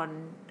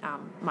on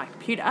my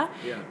computer.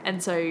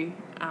 And so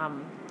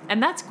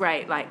and that's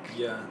great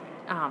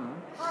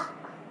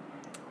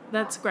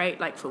that's great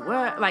for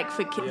work,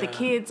 for the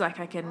kids, I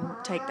can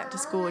take that to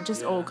school,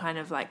 just all kind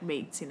of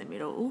beats in the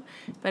middle,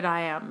 but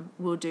I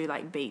will do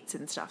beats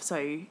and stuff,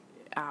 so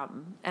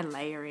and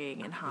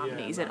layering and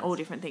harmonies and all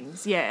different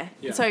things.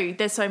 So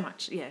there's so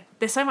much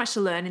to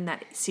learn in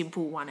that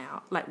simple 1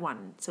 hour,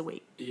 once a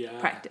week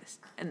practice.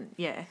 And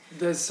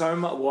there's so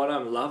much. What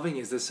I'm loving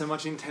is there's so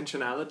much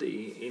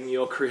intentionality in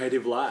your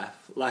creative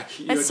life,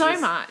 it's so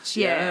much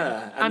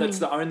and that's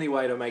the only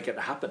way to make it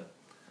happen.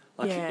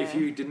 If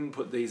you didn't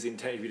put these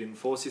if you didn't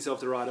force yourself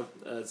to write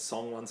a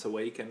song once a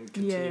week and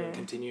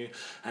continue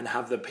and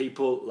have the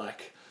people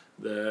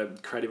the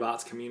creative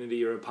arts community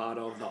you're a part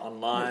of, the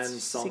online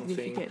song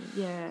thing.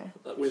 Yeah.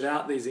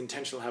 Without these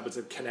intentional habits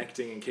of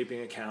connecting and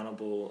keeping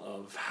accountable,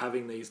 of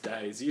having these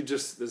days,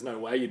 there's no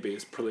way you'd be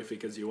as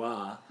prolific as you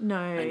are.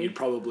 No. And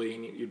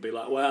you'd be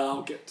like, well,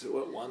 I'll get to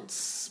it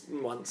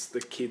once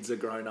the kids are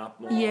grown up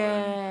more.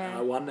 Yeah. And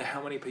I wonder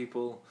how many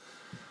people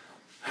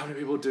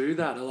do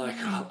that. Are like,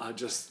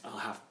 I'll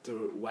have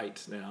to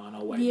wait now, and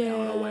I'll wait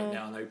now, and I'll wait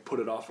now, and they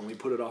put it off, and we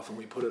put it off, and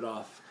we put it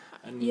off.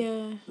 And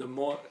the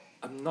more,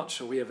 I'm not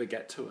sure we ever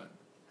get to it.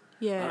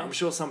 Yeah. I'm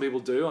sure some people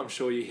do. I'm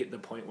sure you hit the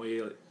point where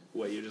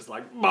you're just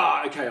like,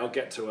 okay, I'll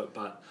get to it.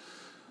 But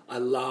I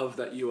love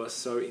that you are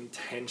so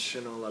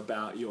intentional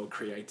about your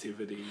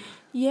creativity.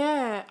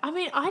 Yeah. I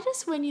mean,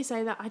 when you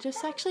say that, I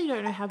just actually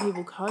don't know how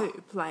people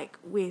cope, like,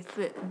 with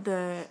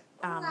the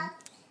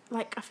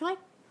like, I feel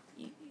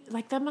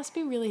like that must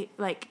be really,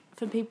 like,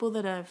 for people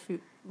that are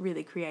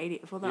really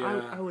creative, although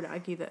I would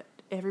argue that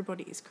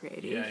everybody is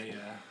creative.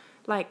 Yeah.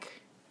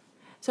 Like,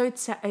 so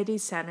it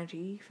is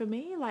sanity for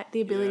me. Like,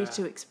 the ability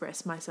to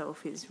express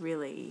myself is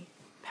really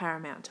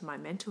paramount to my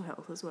mental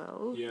health as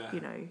well. Yeah. You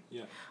know.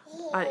 Yeah.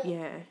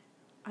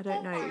 I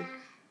don't know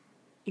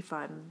if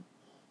I'm,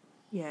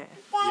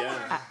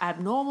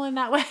 abnormal in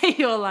that way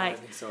or like. I don't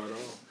think so at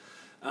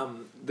all.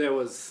 There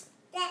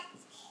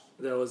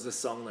was a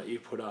song that you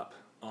put up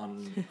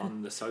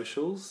on the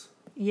socials.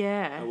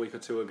 Yeah. A week or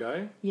two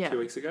ago. Yeah. 2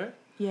 weeks ago.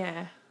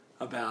 Yeah.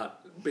 About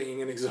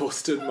being an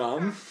exhausted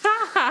mum.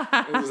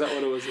 Is that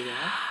what it was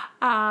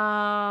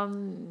about?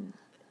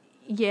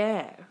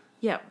 Yeah.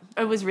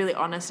 It was really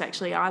honest,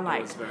 actually. It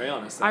was very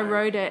honest. I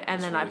wrote it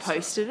and then I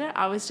posted it.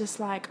 I was just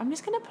like, I'm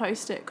just going to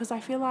post it because I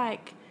feel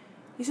like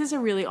this is a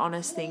really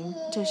honest thing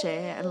to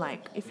share. And,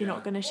 like, if you're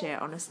not going to share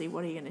honestly,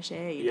 what are you going to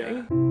share, you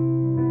know?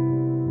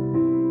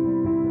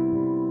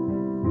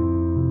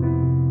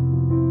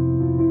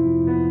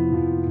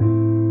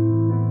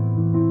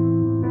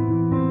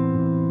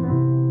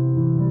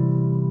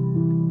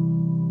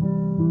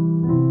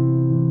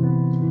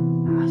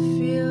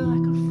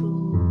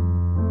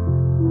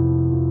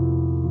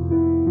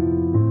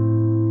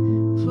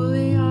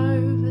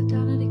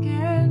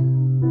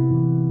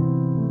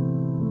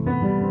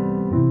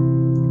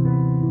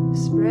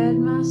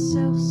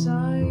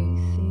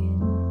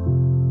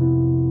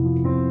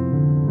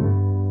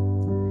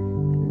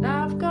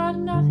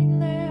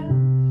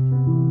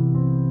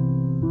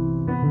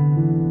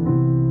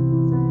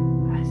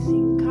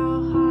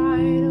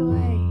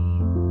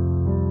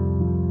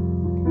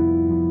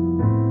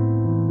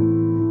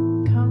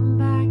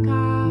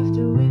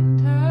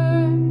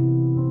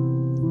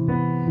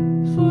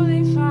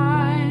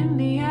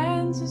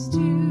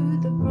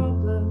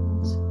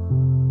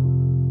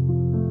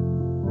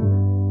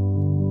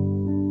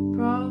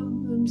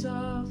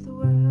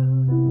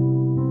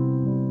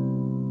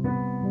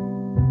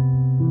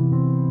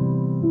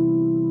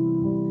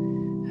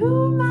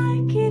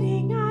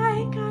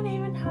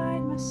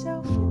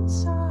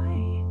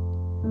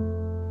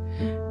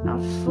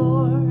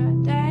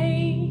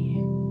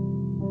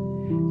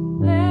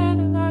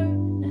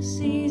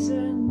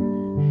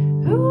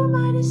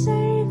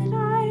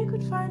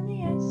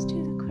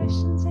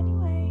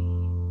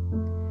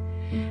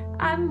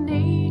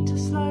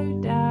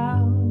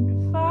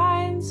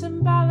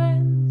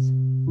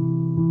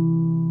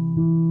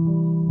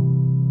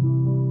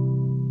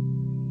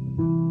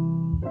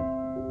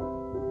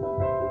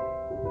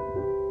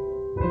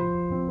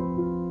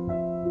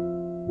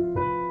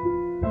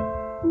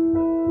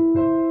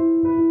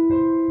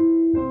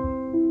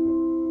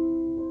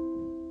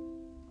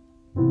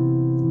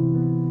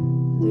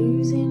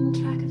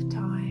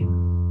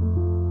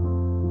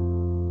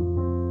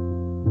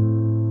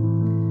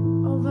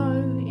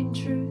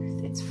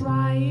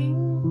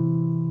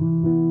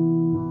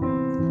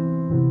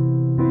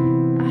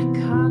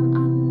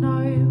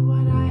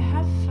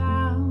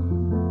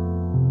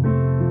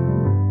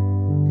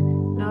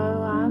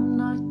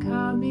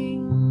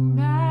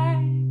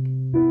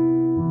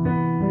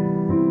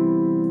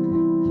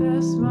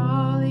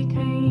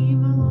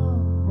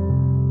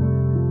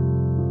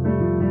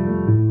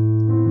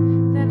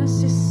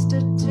 Sister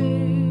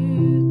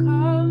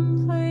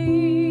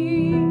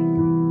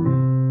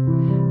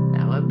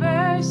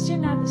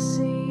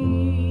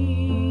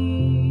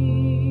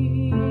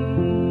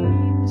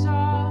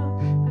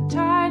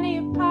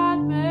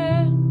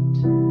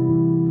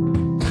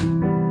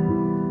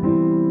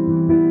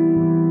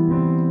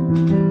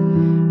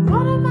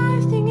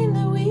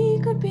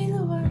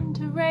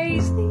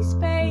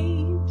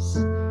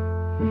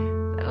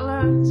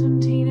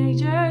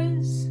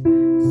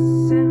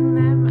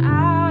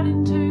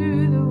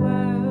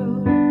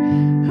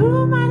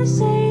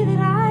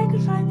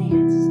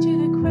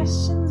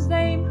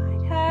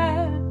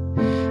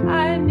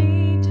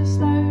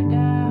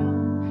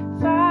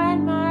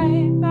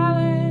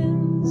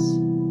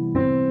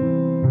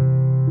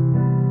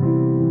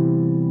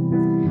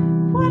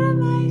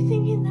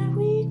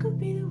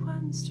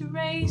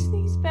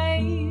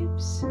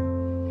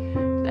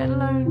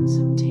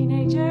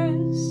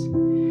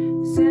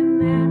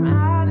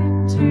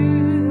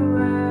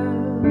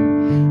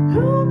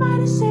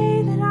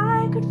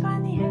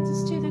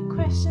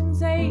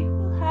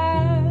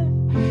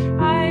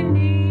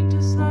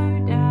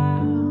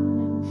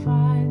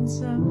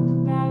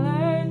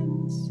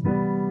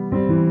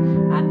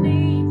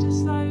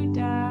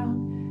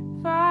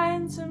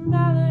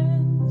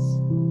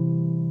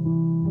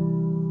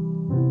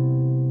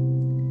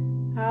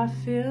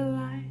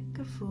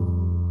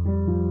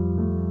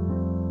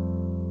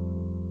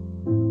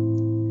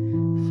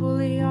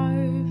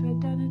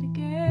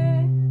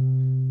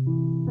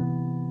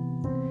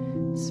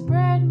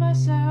spread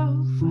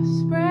myself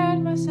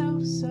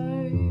so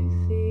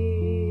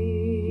thin,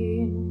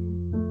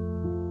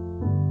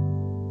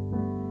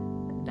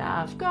 and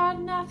I've got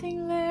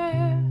nothing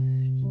left.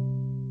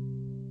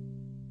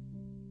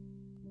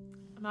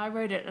 And I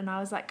wrote it and I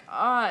was like,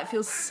 oh, it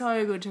feels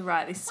so good to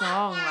write this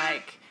song.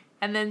 Like,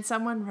 and then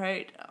someone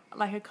wrote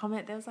like a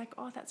comment that was like,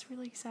 oh, that's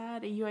really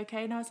sad. Are you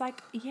okay? And I was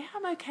like, yeah,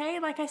 I'm okay.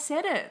 Like, I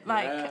said it.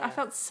 Like, I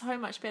felt so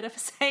much better for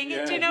saying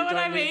it. Do you know what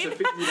I mean? You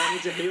don't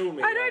need to heal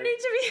me. I don't need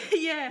to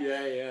be,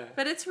 Yeah.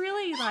 But it's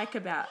really like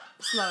about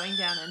slowing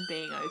down and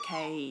being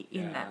okay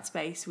in that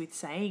space with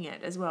saying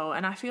it as well.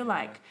 And I feel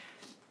like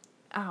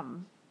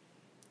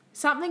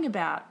something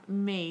about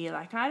me,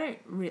 like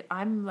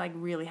I'm like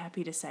really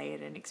happy to say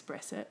it and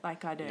express it.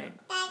 Like I don't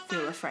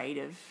feel afraid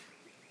of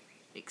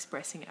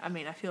expressing it. I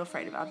mean, I feel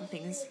afraid of other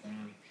things.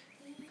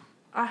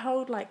 I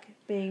hold like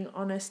being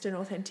honest and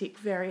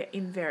authentic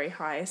in very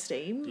high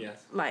esteem.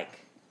 Yes. Like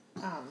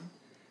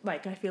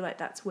I feel like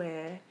that's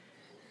where,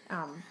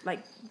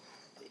 like,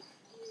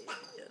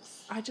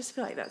 I just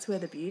feel like that's where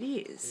the beauty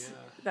is. Yeah.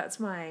 That's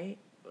my,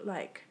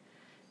 like,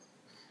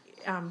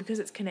 because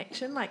it's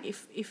connection. Like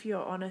if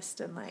you're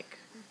honest and like,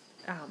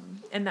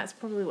 and that's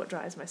probably what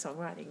drives my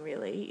songwriting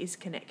really is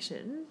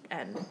connection,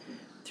 and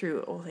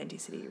through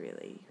authenticity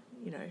really,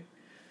 you know.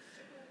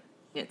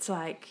 It's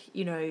like,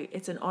 you know,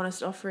 it's an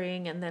honest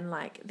offering, and then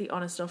like the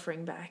honest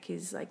offering back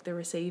is like the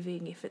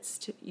receiving if it's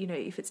to, you know,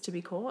 if it's to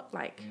be caught.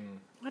 Like,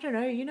 I don't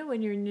know, you know,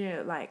 when you're in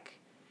your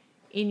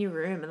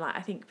room, and like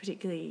I think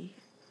particularly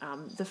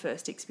the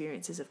first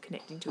experiences of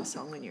connecting to a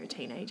song when you're a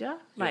teenager,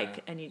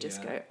 like, and you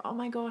just go, oh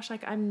my gosh,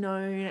 like I'm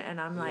known and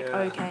I'm like,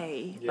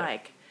 okay,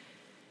 like,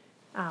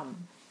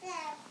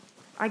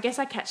 I guess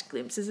I catch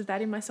glimpses of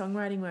that in my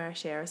songwriting where I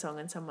share a song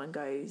and someone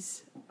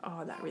goes,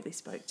 oh, that really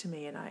spoke to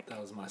me, and that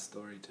was my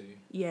story too.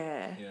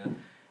 Yeah.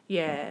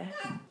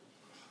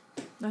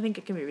 I think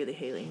it can be really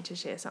healing to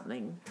share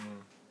something.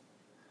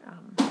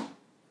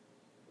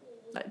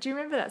 Like, do you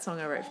remember that song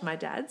I wrote for my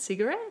dad,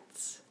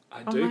 Cigarettes?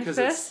 I do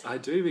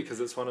because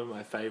it's one of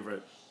my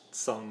favourite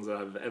songs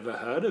I've ever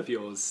heard of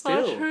yours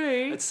still. Oh,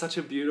 true. It's such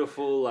a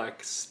beautiful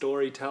like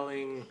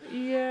storytelling,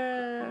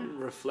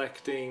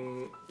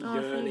 reflecting,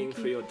 yearning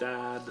for your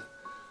dad.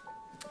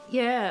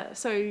 Yeah,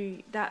 so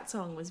that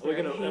song was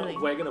very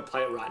healing. We're gonna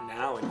play it right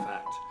now, in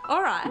fact.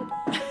 All right.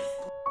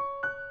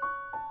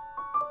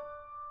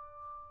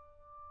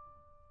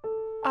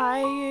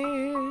 I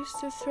used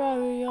to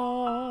throw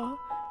your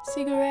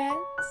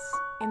cigarettes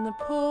in the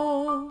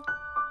pool.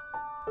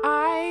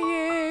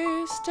 I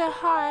used to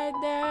hide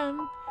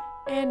them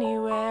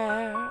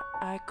anywhere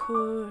I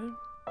could.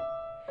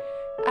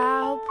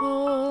 Our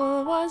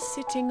pool was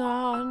sitting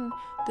on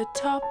the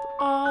top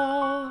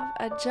of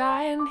a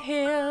giant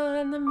hill,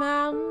 and the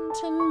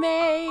mountain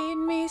made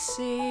me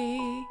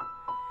see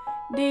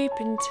deep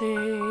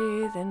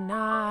into the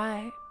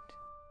night.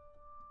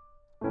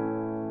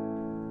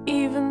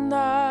 Even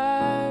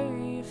though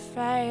you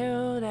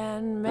failed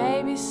and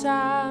maybe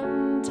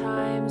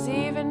sometimes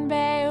even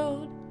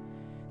bailed,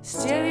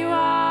 still you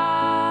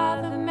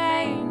are the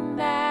main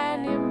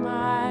man in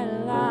my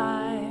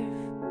life.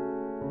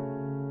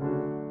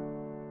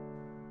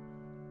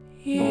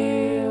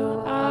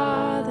 You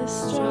are the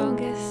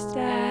strongest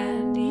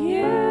and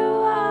you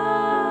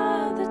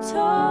are the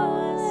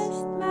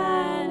tallest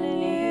man,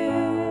 and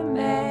you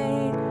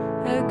made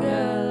a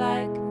girl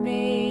like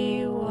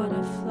me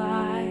wanna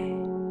fly.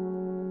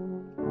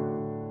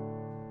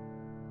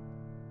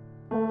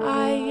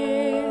 I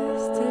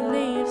used to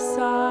leave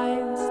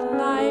signs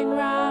lying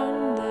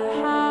round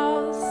the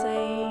house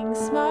saying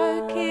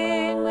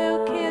smoking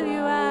will kill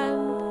you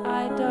and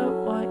I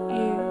don't want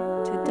you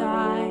to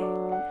die.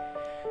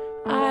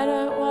 I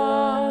don't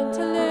want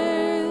to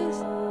lose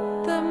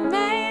the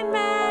main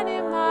man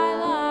in my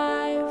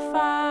life.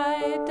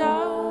 I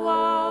don't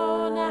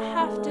want to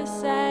have to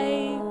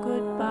say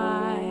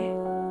goodbye.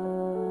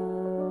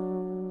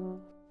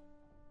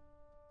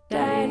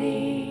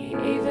 Daddy,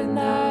 even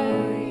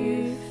though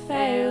you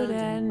failed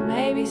and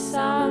maybe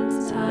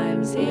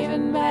sometimes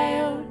even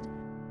bailed,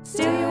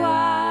 still you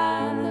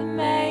are the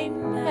main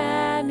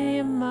man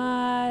in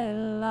my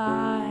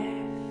life.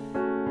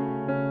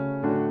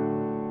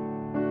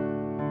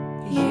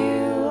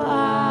 You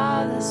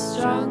are the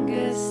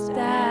strongest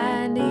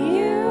and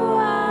you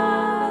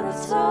are the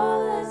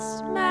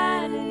tallest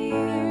man, and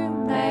you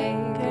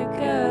make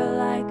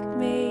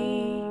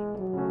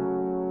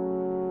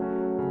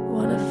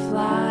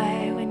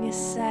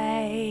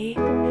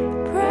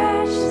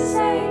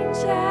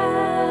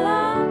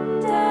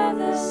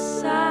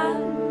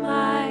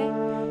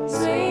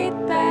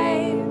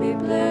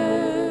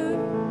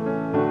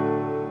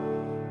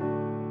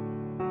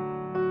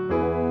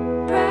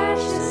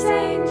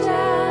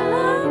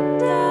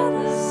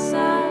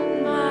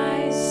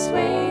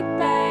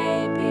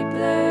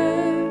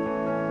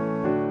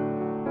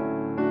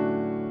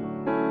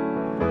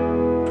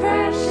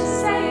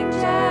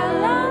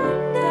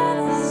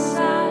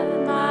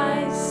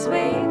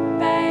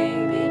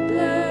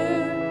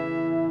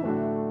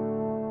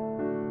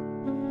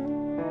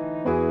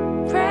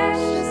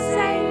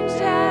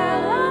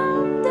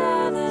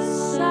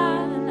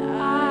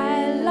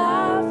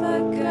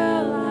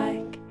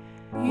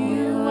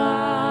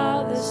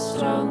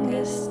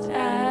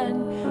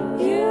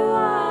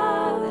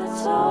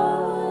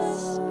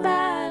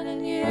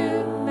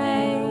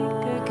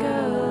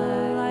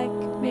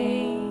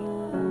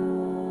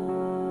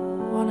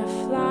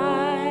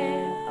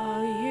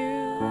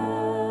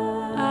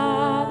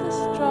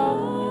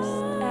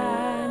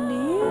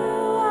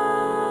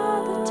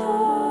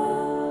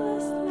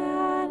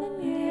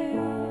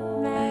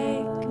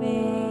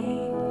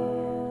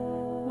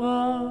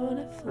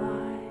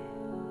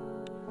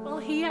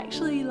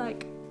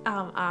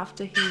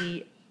after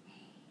he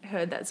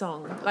heard that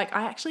song, like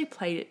I actually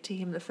played it to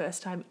him the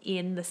first time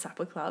in the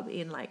supper club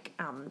in like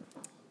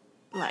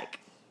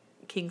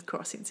King's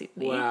Cross in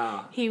Sydney.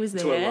 Wow. He was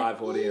there. To a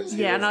live audience.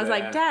 Yeah, and I was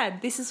like,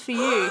 Dad, this is for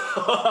you.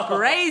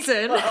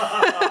 Brazen.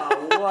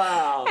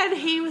 Wow. And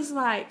he was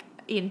like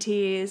in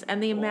tears,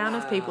 and the amount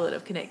of people that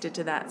have connected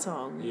to that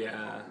song.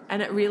 Yeah.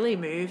 And it really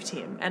moved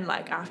him. And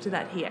like after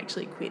that, he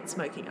actually quit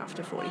smoking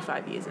after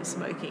 45 years of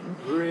smoking.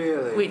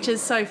 Really? Which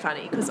is so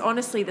funny because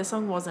honestly, the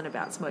song wasn't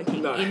about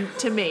smoking. No.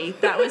 To me,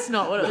 that was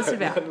not what it was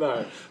about.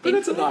 No. But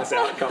it's a nice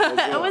outcome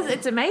as well.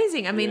 It's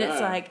amazing. I mean, Yeah.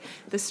 it's like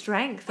the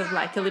strength of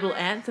like a little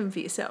anthem for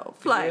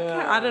yourself. Like,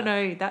 I don't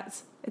know,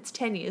 it's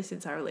 10 years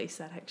since I released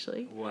that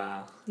actually.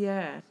 Wow.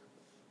 Yeah.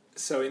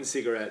 So in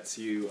Cigarettes,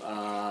 you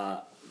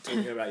are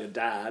talking about your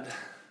dad,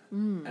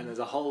 and there's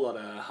a whole lot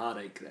of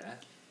heartache there.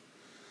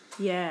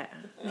 Yeah.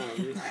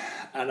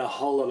 And a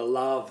whole lot of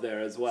love there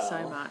as well.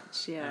 So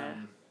much, yeah.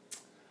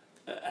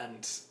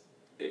 And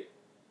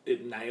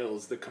it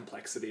nails the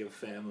complexity of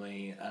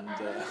family and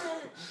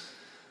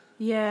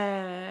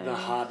yeah. the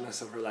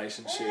hardness of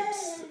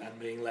relationships and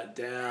being let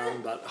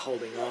down but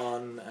holding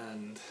on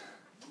and...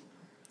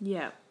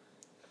 Yeah.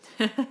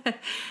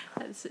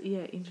 That's,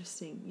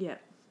 interesting. Yeah.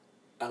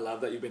 I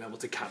love that you've been able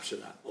to capture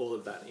that, all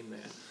of that in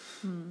there.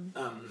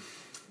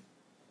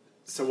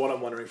 So what I'm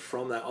wondering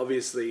from that,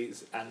 obviously,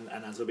 and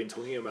as we've been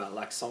talking about,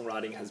 like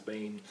songwriting has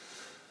been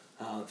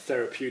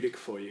therapeutic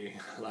for you.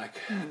 Like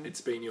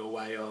it's been your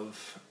way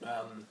of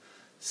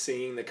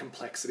seeing the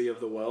complexity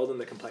of the world and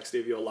the complexity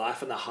of your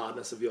life and the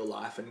hardness of your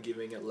life and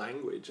giving it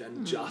language.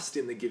 And just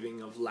in the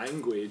giving of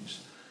language,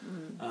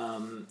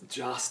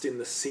 just in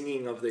the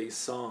singing of these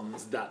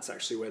songs, that's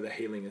actually where the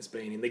healing has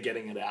been, in the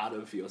getting it out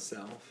of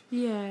yourself.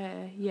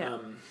 Yeah, yeah.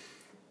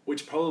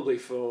 Which probably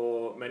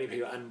for many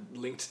people, and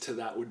linked to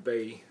that would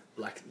be,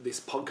 like this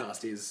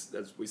podcast is,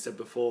 as we said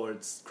before,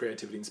 it's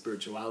creativity and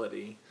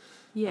spirituality.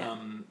 Yeah.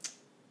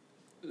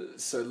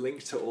 So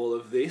linked to all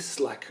of this,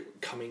 like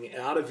coming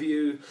out of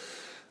you,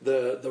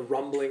 the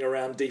rumbling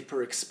around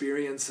deeper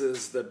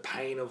experiences, the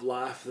pain of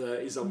life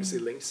that is obviously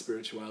linked to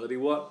spirituality.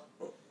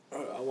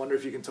 I wonder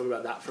if you can talk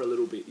about that for a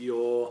little bit,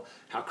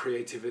 how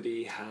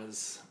creativity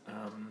has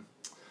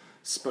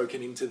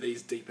spoken into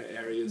these deeper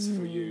areas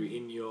for you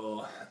in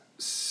your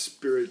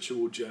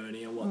spiritual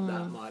journey and what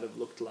that might have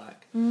looked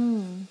like.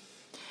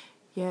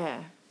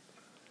 Yeah.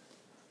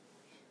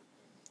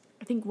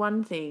 I think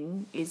one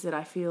thing is that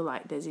I feel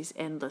like there's this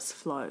endless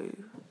flow,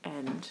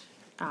 and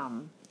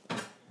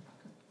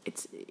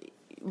it's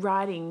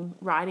writing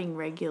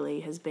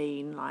regularly has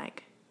been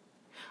like,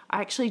 I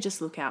actually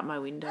just look out my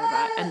window,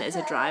 right, and there's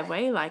a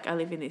driveway. Like I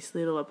live in this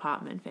little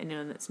apartment for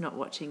anyone that's not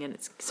watching, and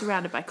it's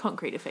surrounded by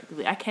concrete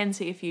effectively. I can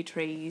see a few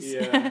trees.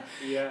 Yeah,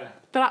 yeah.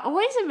 But I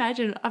always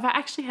imagine, I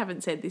actually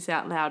haven't said this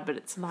out loud, but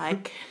it's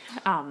like,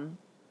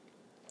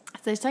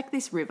 there's like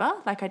this river.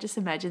 Like I just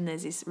imagine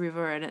there's this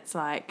river, and it's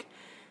like,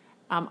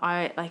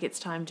 it's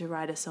time to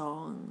write a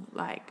song.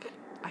 Like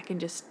I can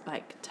just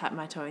like tap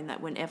my toe in that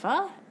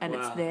whenever, and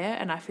it's there,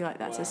 and I feel like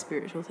that's a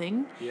spiritual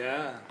thing.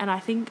 Yeah. And I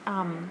think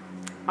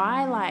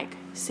I like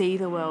see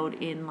the world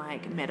in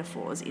like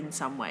metaphors in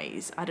some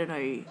ways. I don't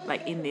know,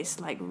 like in this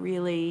like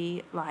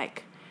really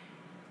like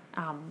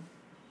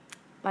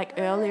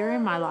earlier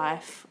in my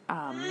life,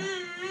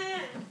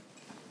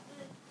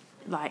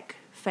 like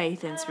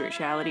faith and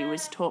spirituality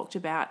was talked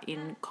about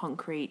in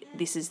concrete,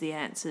 this is the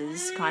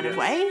answers kind of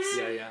ways.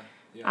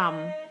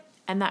 Yeah.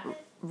 And that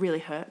really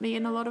hurt me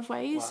in a lot of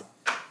ways.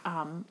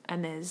 Wow.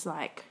 And there's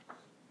like,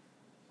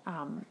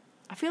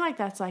 I feel like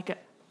that's like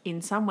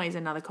in some ways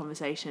another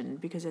conversation,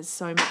 because there's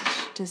so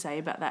much to say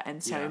about that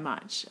and so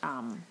much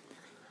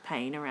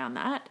pain around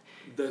that.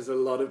 There's a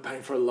lot of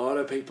pain for a lot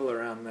of people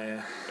around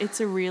there. It's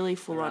a really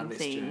full-on this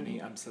thing.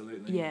 Journey,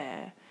 absolutely.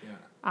 Yeah.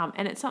 Yeah.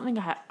 And it's something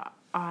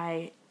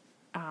I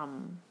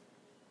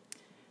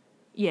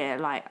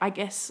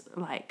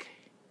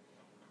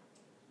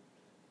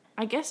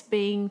guess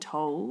being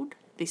told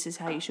this is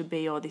how you should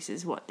be, or this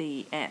is what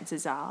the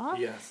answers are.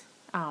 Yes.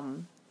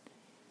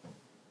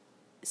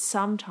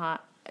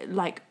 Sometimes,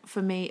 like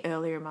for me,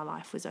 earlier in my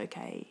life was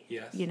okay.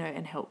 Yes.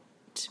 And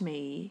helped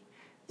me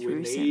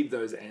through. We need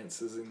those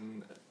answers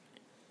in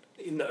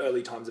the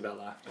early times of our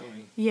life, don't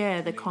we?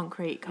 Yeah, the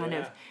concrete kind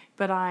of.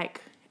 But I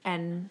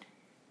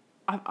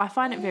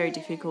find it very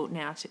difficult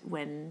now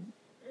when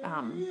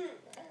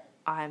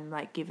I'm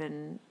like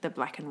given the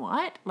black and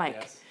white, like.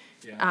 Yes.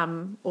 Yeah.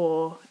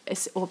 Or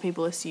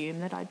people assume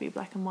that I'd be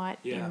black and white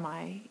in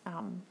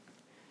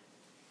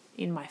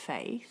my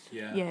faith.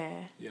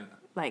 Yeah.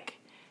 Like,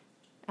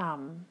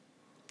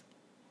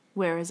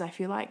 whereas I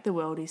feel like the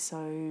world is so,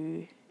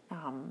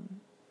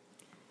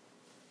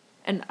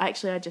 and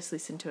actually I just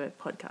listened to a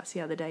podcast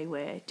the other day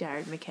where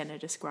Jared McKenna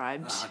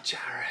described. Oh,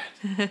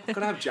 Jared! I've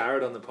got to have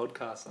Jared on the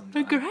podcast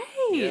sometime. Oh, great!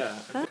 Yeah,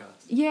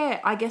 podcast. Yeah,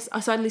 I guess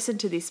so. I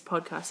listened to this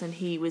podcast and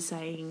he was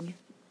saying,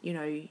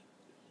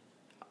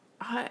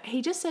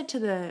 he just said to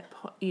the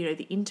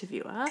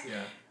interviewer,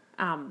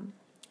 I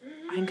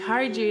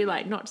encourage you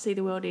like not to see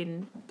the world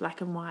in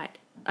black and white,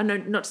 I know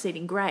not to see it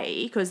in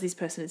grey, because this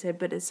person had said,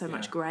 but it's so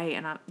much grey,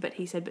 but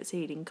he said, but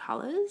see it in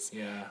colours.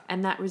 Yeah.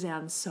 And that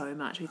resounds so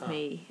much with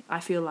me. I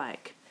feel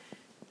like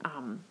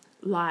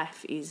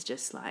life is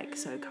just like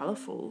so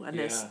colourful, and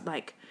there's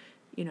like,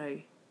 you know,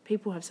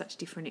 people have such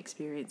different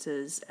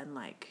experiences, and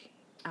like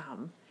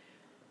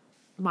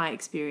my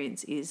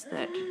experience is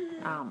that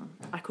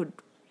I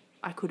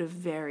could have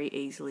very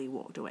easily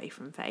walked away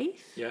from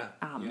faith.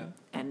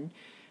 And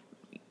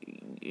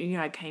you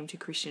know, I came to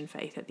Christian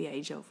faith at the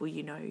age of, well,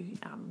 you know,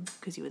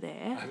 because you were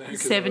there,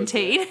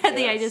 17, at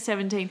the age of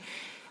 17.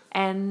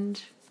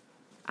 And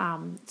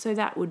so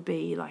that would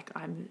be like,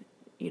 I'm,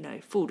 you know,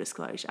 full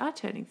disclosure,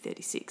 turning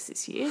 36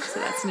 this year, so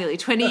that's nearly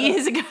 20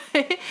 years ago.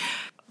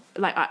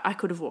 Like, I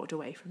could have walked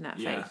away from that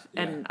faith,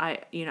 and I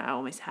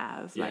almost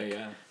have.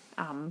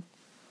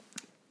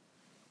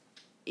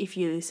 If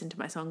you listen to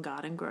my song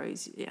Garden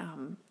Grows,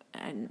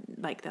 and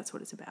like that's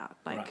what it's about,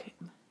 like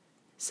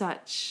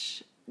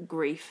such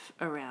grief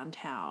around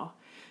how,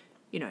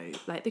 you know,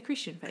 like the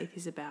Christian faith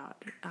is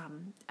about,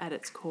 at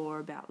its core,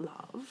 about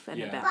love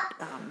and about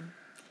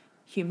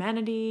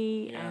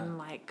humanity and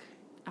like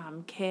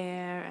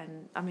care,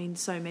 and I mean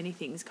so many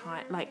things,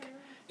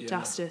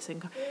 justice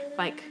and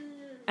like,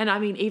 and I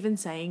mean even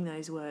saying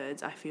those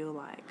words, I feel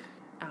like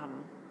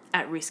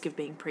at risk of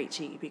being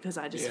preachy, because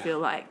I just feel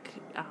like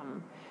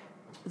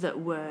that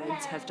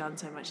words have done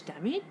so much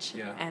damage,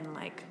 and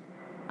like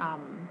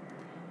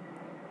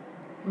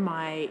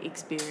my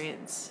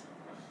experience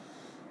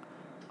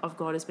of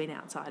God has been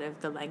outside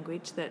of the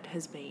language that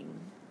has been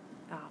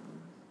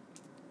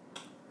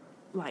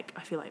like,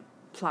 I feel like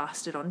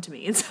plastered onto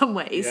me in some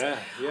ways.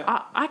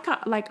 I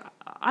can't, like,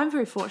 I'm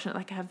very fortunate,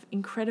 like I have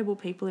incredible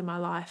people in my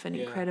life, and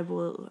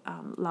incredible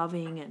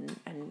loving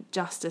and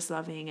justice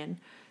loving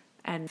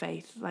and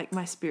faith. Like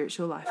my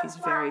spiritual life is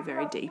very,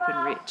 very deep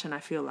and rich, and I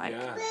feel like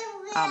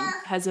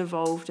has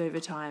evolved over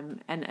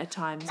time, and at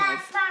times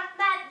I've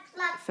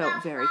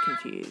felt very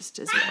confused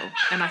as well,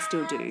 and I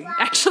still do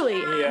actually.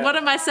 What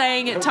am I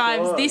saying at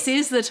times? This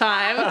is the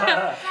time.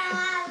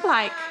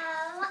 Like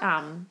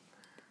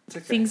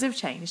things have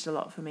changed a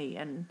lot for me,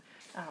 and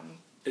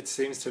it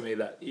seems to me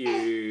that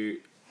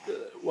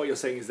what you're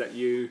saying is that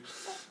you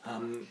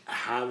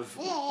have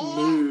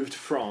moved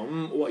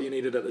from what you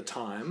needed at the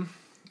time,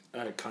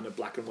 kind of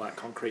black and white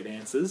concrete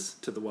answers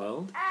to the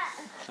world,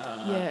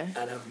 and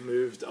have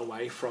moved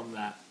away from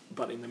that.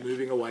 But in the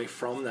moving away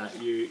from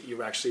that, you've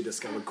actually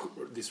discovered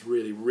this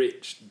really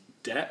rich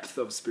depth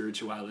of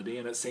spirituality,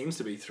 and it seems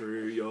to be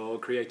through your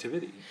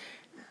creativity.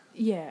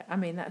 Yeah, I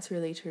mean, that's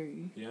really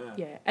true.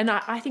 Yeah. And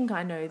I think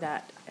I know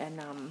that,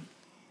 and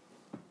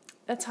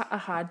that's a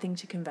hard thing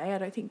to convey. I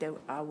don't think there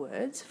are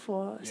words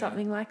for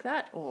something like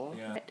that, or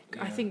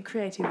I think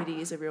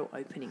creativity is a real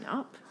opening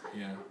up.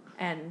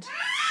 And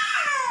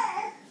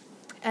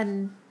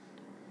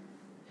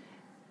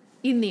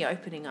in the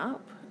opening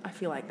up, I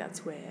feel like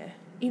that's where,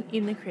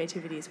 in the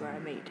creativity is where I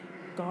meet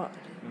God.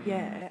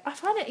 I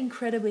find it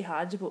incredibly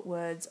hard to put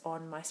words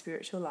on my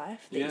spiritual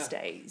life these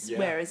days,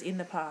 whereas in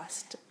the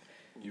past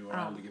you were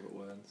able to give it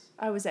words.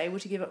 I was able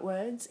to give it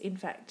words. In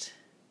fact,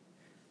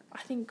 I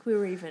think we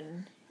were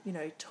even, you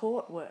know,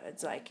 taught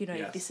words, like, you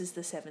know, this is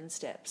the 7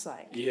 steps,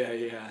 like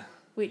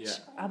which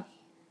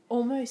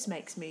almost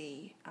makes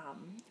me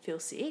feel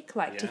sick,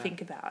 like to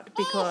think about,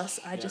 because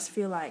I just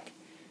feel like,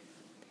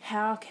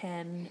 how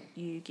can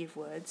you give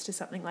words to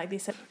something like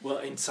this? Well,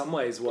 in some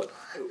ways, what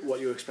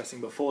you were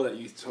expressing before, that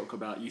you talk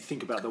about, you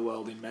think about the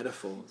world in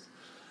metaphors.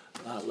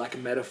 Like a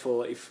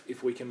metaphor,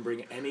 if we can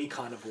bring any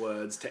kind of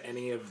words to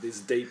any of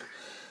this deep,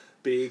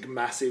 big,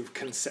 massive,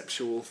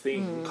 conceptual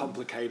thing,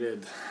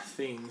 complicated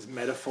things,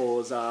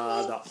 metaphors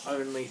are the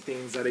only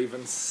things that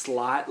even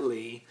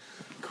slightly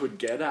could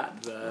get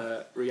at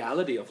the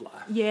reality of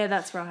life. Yeah,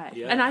 that's right.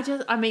 And I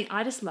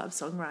just love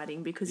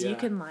songwriting, because you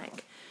can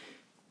like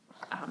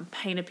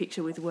paint a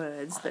picture with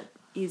words that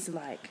is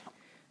like,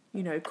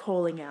 you know,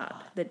 calling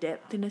out the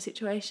depth in a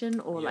situation,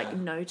 or like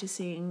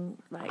noticing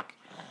like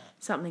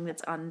something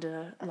that's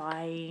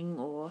underlying,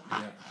 or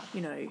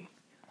you know,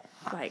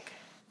 like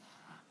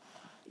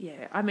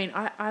I mean,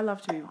 I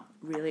love to be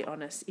really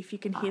honest. If you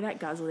can hear that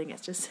guzzling,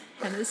 it's just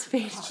Hannah's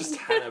feet. It's just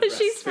Hannah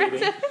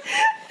breastfeeding,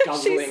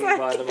 guzzling like,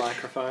 by the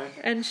microphone,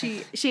 and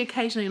she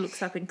occasionally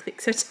looks up and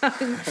clicks her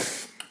tongue.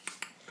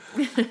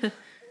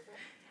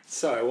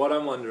 So what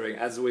I'm wondering,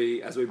 as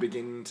we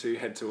begin to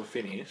head to a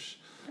finish,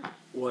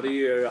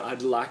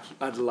 I'd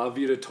love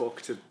you to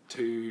talk to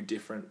 2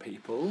 different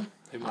people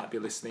who might be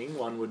listening.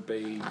 One would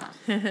be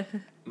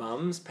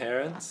mums,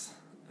 parents.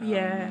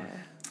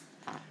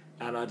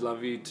 And I'd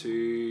love you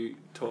to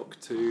talk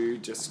to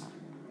just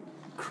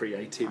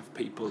creative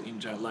people in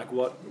general. Like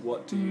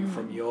what do you,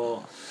 from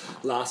your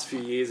last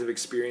few years of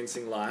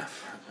experiencing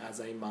life as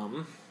a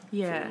mum, from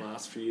the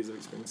last few years of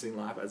experiencing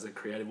life as a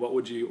creative,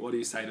 what do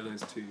you say to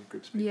those 2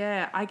 groups of people?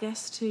 Yeah, I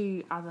guess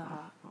to other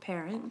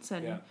parents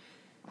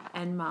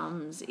and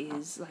mums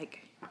is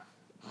like,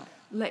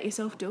 let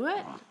yourself do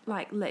it.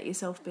 Like, let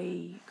yourself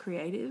be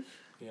creative.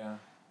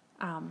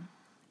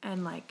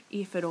 And like,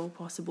 if at all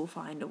possible,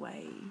 find a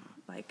way.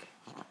 Like,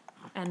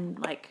 and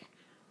like,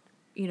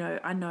 you know,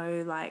 I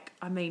know, like,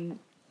 I mean,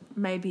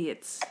 maybe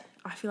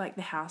I feel like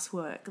the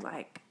housework,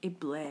 like, it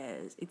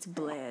blares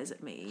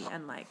at me,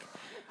 and, like,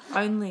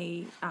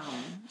 only,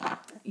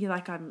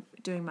 like, I'm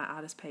doing my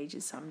artist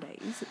pages some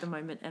days at the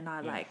moment, and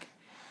like,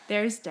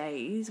 there's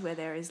days where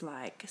there is,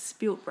 like,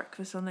 spilt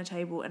breakfast on the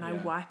table, and I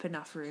wipe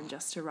enough room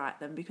just to write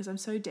them because I'm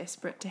so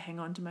desperate to hang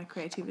on to my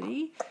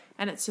creativity,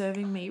 and it's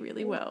serving me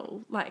really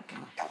well. Like,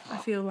 I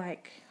feel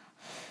like,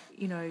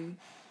 you know,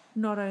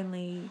 not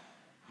only,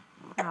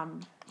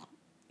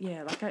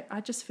 like,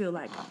 I just feel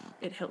like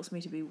it helps me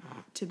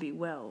to be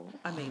well.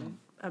 I mean,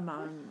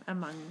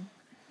 among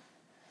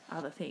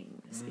other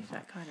things, if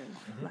that kind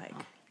of, like,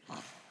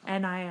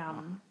 and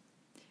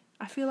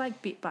I feel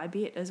like bit by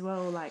bit as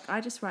well, like,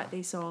 I just write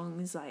these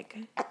songs, like,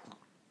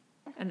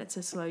 and it's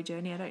a slow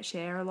journey. I don't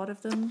share a lot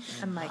of them,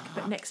 and, like,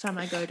 but next time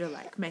I go to,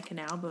 like, make an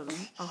album,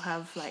 I'll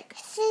have, like,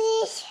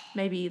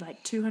 maybe,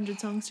 like, 200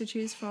 songs to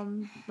choose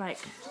from, like.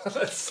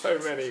 That's so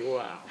many,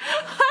 wow.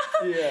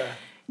 Yeah.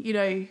 You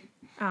know,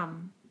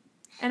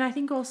 and I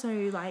think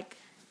also, like,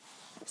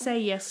 say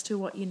yes to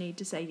what you need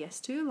to say yes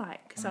to.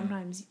 Like,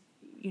 sometimes,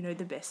 you know,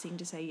 the best thing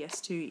to say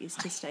yes to is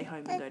to stay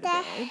home and go to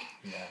bed.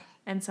 Yeah.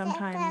 And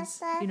sometimes,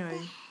 you know,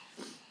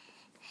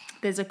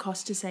 there's a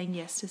cost to saying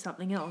yes to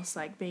something else,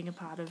 like being a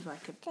part of,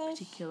 like, a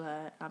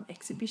particular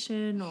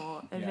exhibition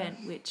or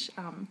event, which,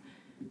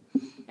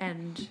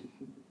 and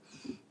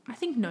I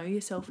think know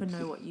yourself and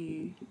know what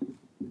you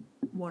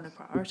want to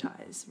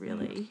prioritise,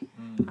 really.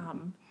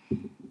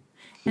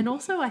 And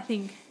also, I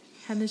think,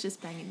 Hannah's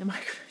just banging the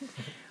microphone.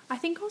 I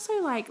think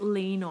also, like,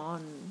 lean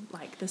on,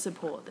 like, the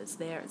support that's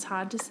there. It's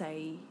hard to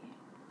say,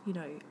 you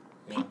know,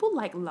 people,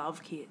 like,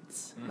 love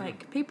kids.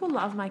 Like, people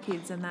love my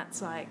kids, and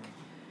that's, like,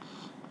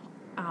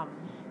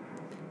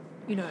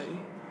 you know,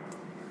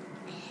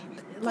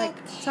 like,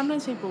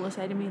 sometimes people will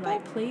say to me,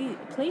 like,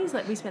 please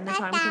let me spend the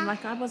time with them.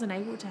 Like, I wasn't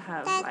able to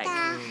have, like,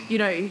 you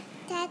know,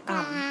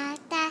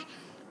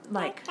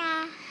 like,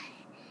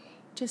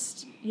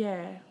 just,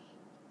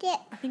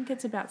 I think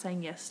it's about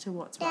saying yes to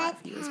what's right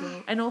for you as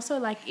well. And also,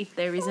 like, if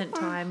there isn't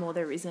time or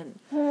there isn't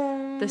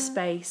the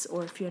space,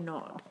 or if you're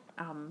not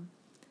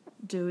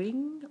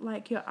doing,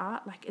 like, your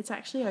art, like, it's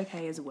actually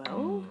okay as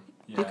well.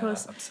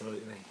 Because,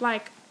 absolutely.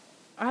 Like,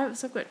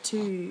 I've got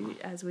two,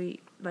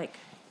 like,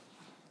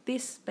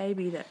 this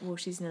baby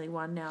she's nearly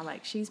 1 now,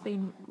 like, she's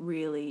been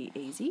really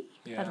easy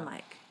and,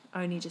 like,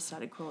 only just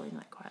started crawling,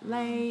 like, quite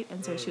late,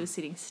 and so she was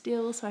sitting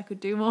still so I could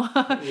do more.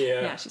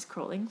 Now she's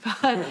crawling,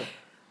 but,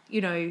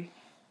 you know,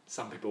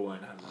 some people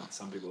won't have that.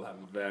 Some people have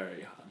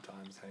very hard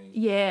times. Hey?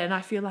 Yeah, and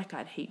I feel like I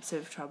had heaps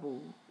of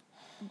trouble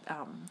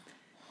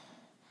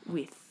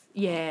with.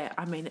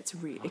 I mean,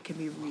 it can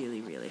be really,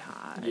 really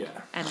hard. Yeah.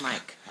 And,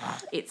 like,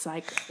 it's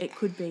like,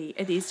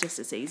 it is just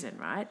a season,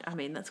 right? I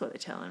mean, that's what they're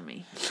telling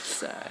me.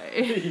 So.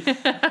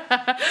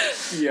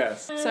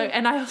 Yes. So,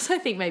 and I also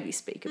think maybe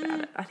speak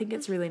about it. I think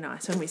it's really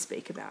nice when we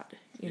speak about,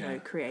 you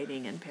know,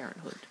 creating and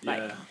parenthood.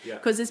 Like,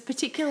 because there's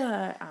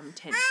particular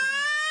tension.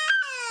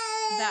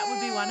 That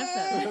would be one of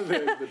them.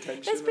 There's the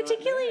tension.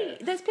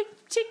 There's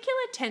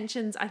particular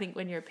tensions, I think,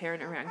 when you're a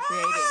parent around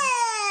creating.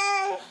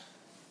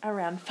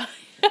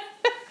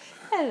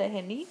 Hello,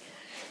 Henny.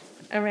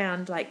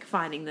 Around, like,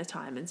 finding the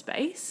time and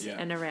space,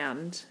 and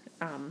around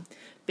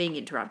being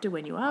interrupted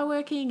when you are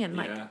working, and,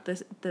 like,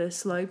 the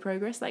slow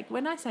progress. Like,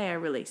 when I say I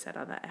released that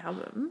other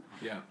album,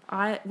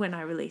 when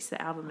I released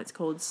the album, it's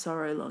called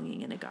Sorrow,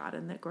 Longing in a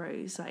Garden That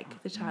Grows.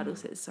 Like, the title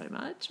says so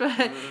much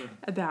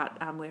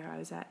about where I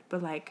was at.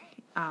 But, like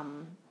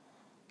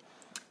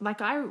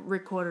I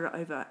recorded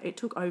it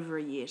took over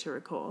a year to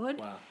record.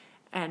 Wow.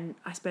 And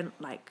I spent,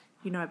 like,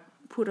 you know, I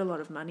put a lot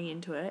of money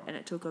into it, and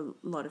it took a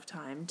lot of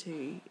time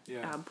to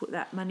put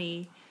that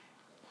money,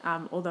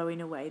 although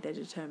in a way the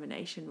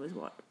determination was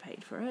what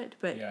paid for it.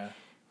 But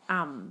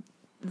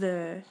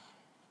the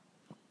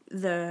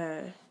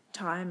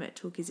time it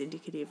took is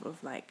indicative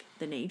of, like,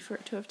 the need for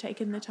it to have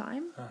taken the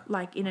time.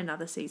 Like, in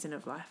another season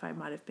of life, I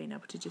might have been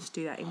able to just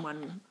do that in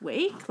 1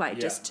 week, like,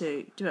 just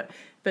to do it.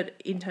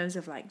 But in terms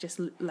of, like, just,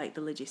 like,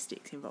 the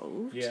logistics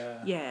involved.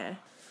 Yeah.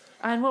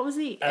 And what was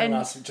and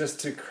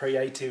just to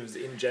creatives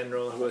in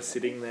general who are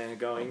sitting there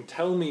going,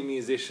 tell me,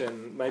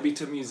 maybe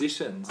to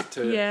musicians,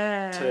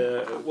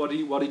 to what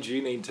did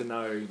you need to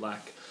know,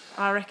 like,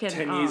 I reckon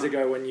 10 years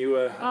ago when you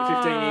were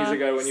 15 years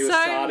ago when you were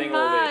starting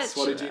all this,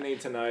 what did you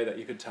need to know that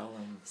you could tell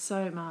them?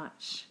 So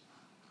much.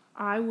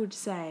 I would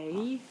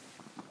say,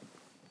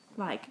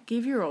 like,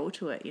 give your all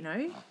to it, you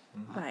know?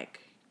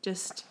 Like,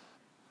 just,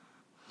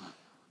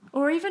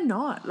 or even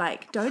not,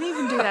 like, don't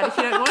even do that if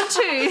you don't want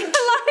to.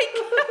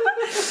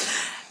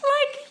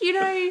 like, you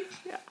know,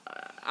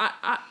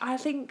 I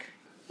think,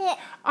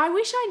 I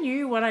wish I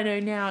knew what I know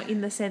now,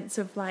 in the sense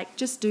of, like,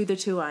 just do the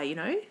tour, you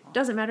know?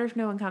 Doesn't matter if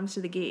no one comes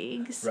to the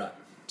gigs. Right.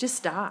 Just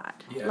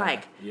start.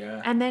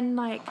 And then,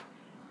 like,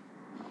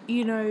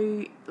 you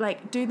know,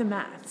 like, do the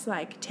maths.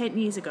 Like, 10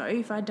 years ago,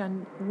 if I'd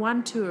done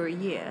 1 tour a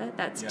year,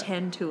 that's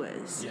 10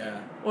 tours.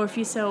 Yeah. Or if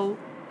you sell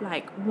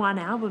like one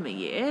album a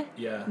year.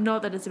 Yeah.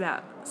 Not that it's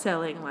about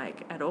selling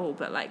like at all,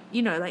 but like,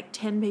 you know, like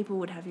 10 people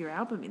would have your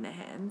album in their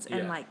hands.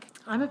 And like,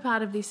 I'm a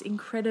part of this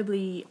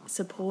incredibly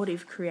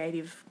supportive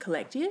creative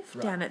collective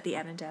down at the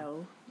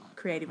Annandale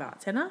Creative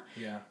Arts Centre.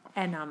 Yeah.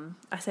 And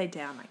I say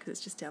down like because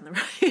it's just down the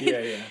road.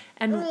 Yeah.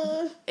 And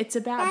it's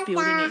about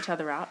building each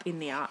other up in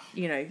the art,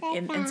 you know,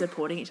 and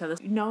supporting each other,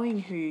 knowing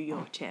who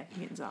your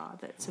champions are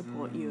that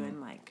support you and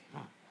like,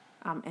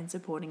 and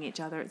supporting each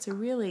other. It's a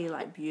really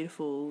like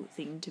beautiful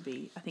thing to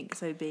be, I think.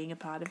 So being a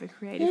part of a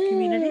creative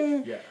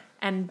community,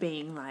 and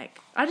being like,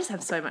 I just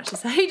have so much to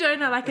say,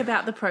 don't I? Like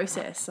about the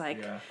process,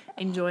 like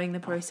enjoying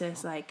the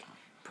process, like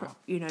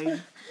you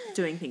know,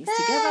 doing things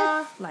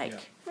together,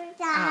 like.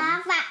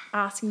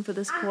 Asking for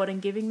the support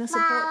and giving the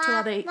support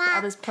to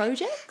others'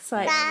 projects,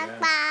 like,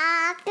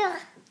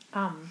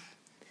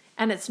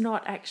 and it's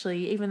not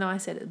actually, even though I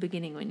said at the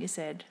beginning when you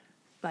said,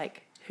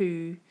 like,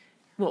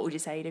 what would you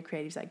say to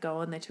creatives that go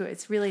on the tour?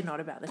 It's really not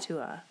about the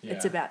tour. Yeah.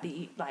 It's about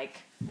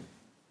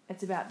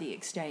it's about the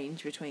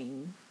exchange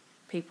between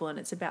people, and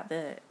it's about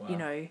the, you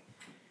know,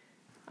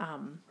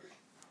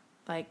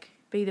 like,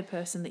 be the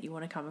person that you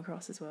want to come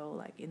across as well,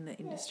 like, in the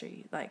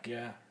industry, like,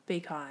 be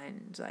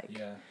kind, like.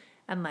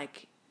 And,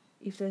 like,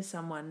 if there's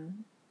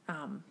someone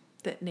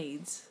that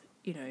needs,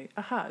 you know,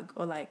 a hug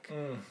or, like,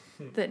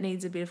 that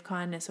needs a bit of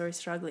kindness or is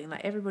struggling,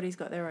 like, everybody's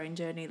got their own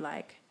journey,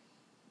 like,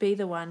 be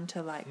the one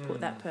to, like, put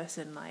that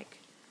person, like,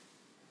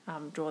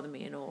 draw them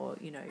in or,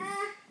 you know,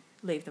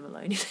 leave them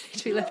alone if they need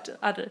to be left.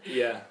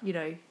 You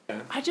know.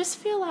 Yeah. I just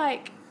feel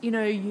like, you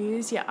know,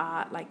 use your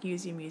art, like,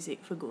 use your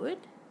music for good.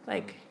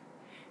 Like,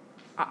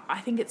 I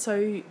think it's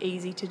so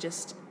easy to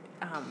just...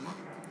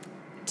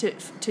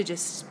 To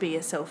just be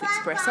a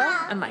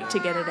self-expresser and like to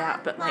get it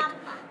out, but like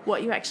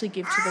what you actually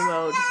give to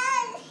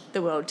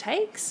the world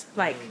takes.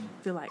 Like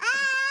I feel like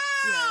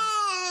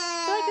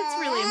it's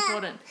really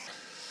important.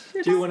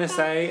 Do you want to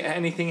say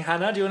anything,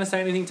 Hannah? Do you want to say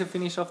anything to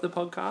finish off the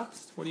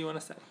podcast? What do you want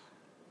to say?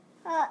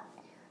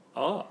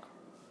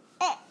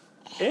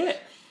 It.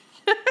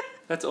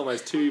 That's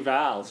almost 2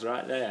 vowels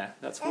right there.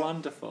 That's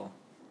wonderful.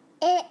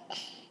 The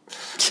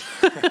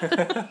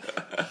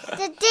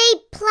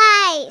deep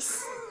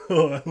place.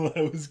 Oh,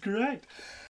 that was great.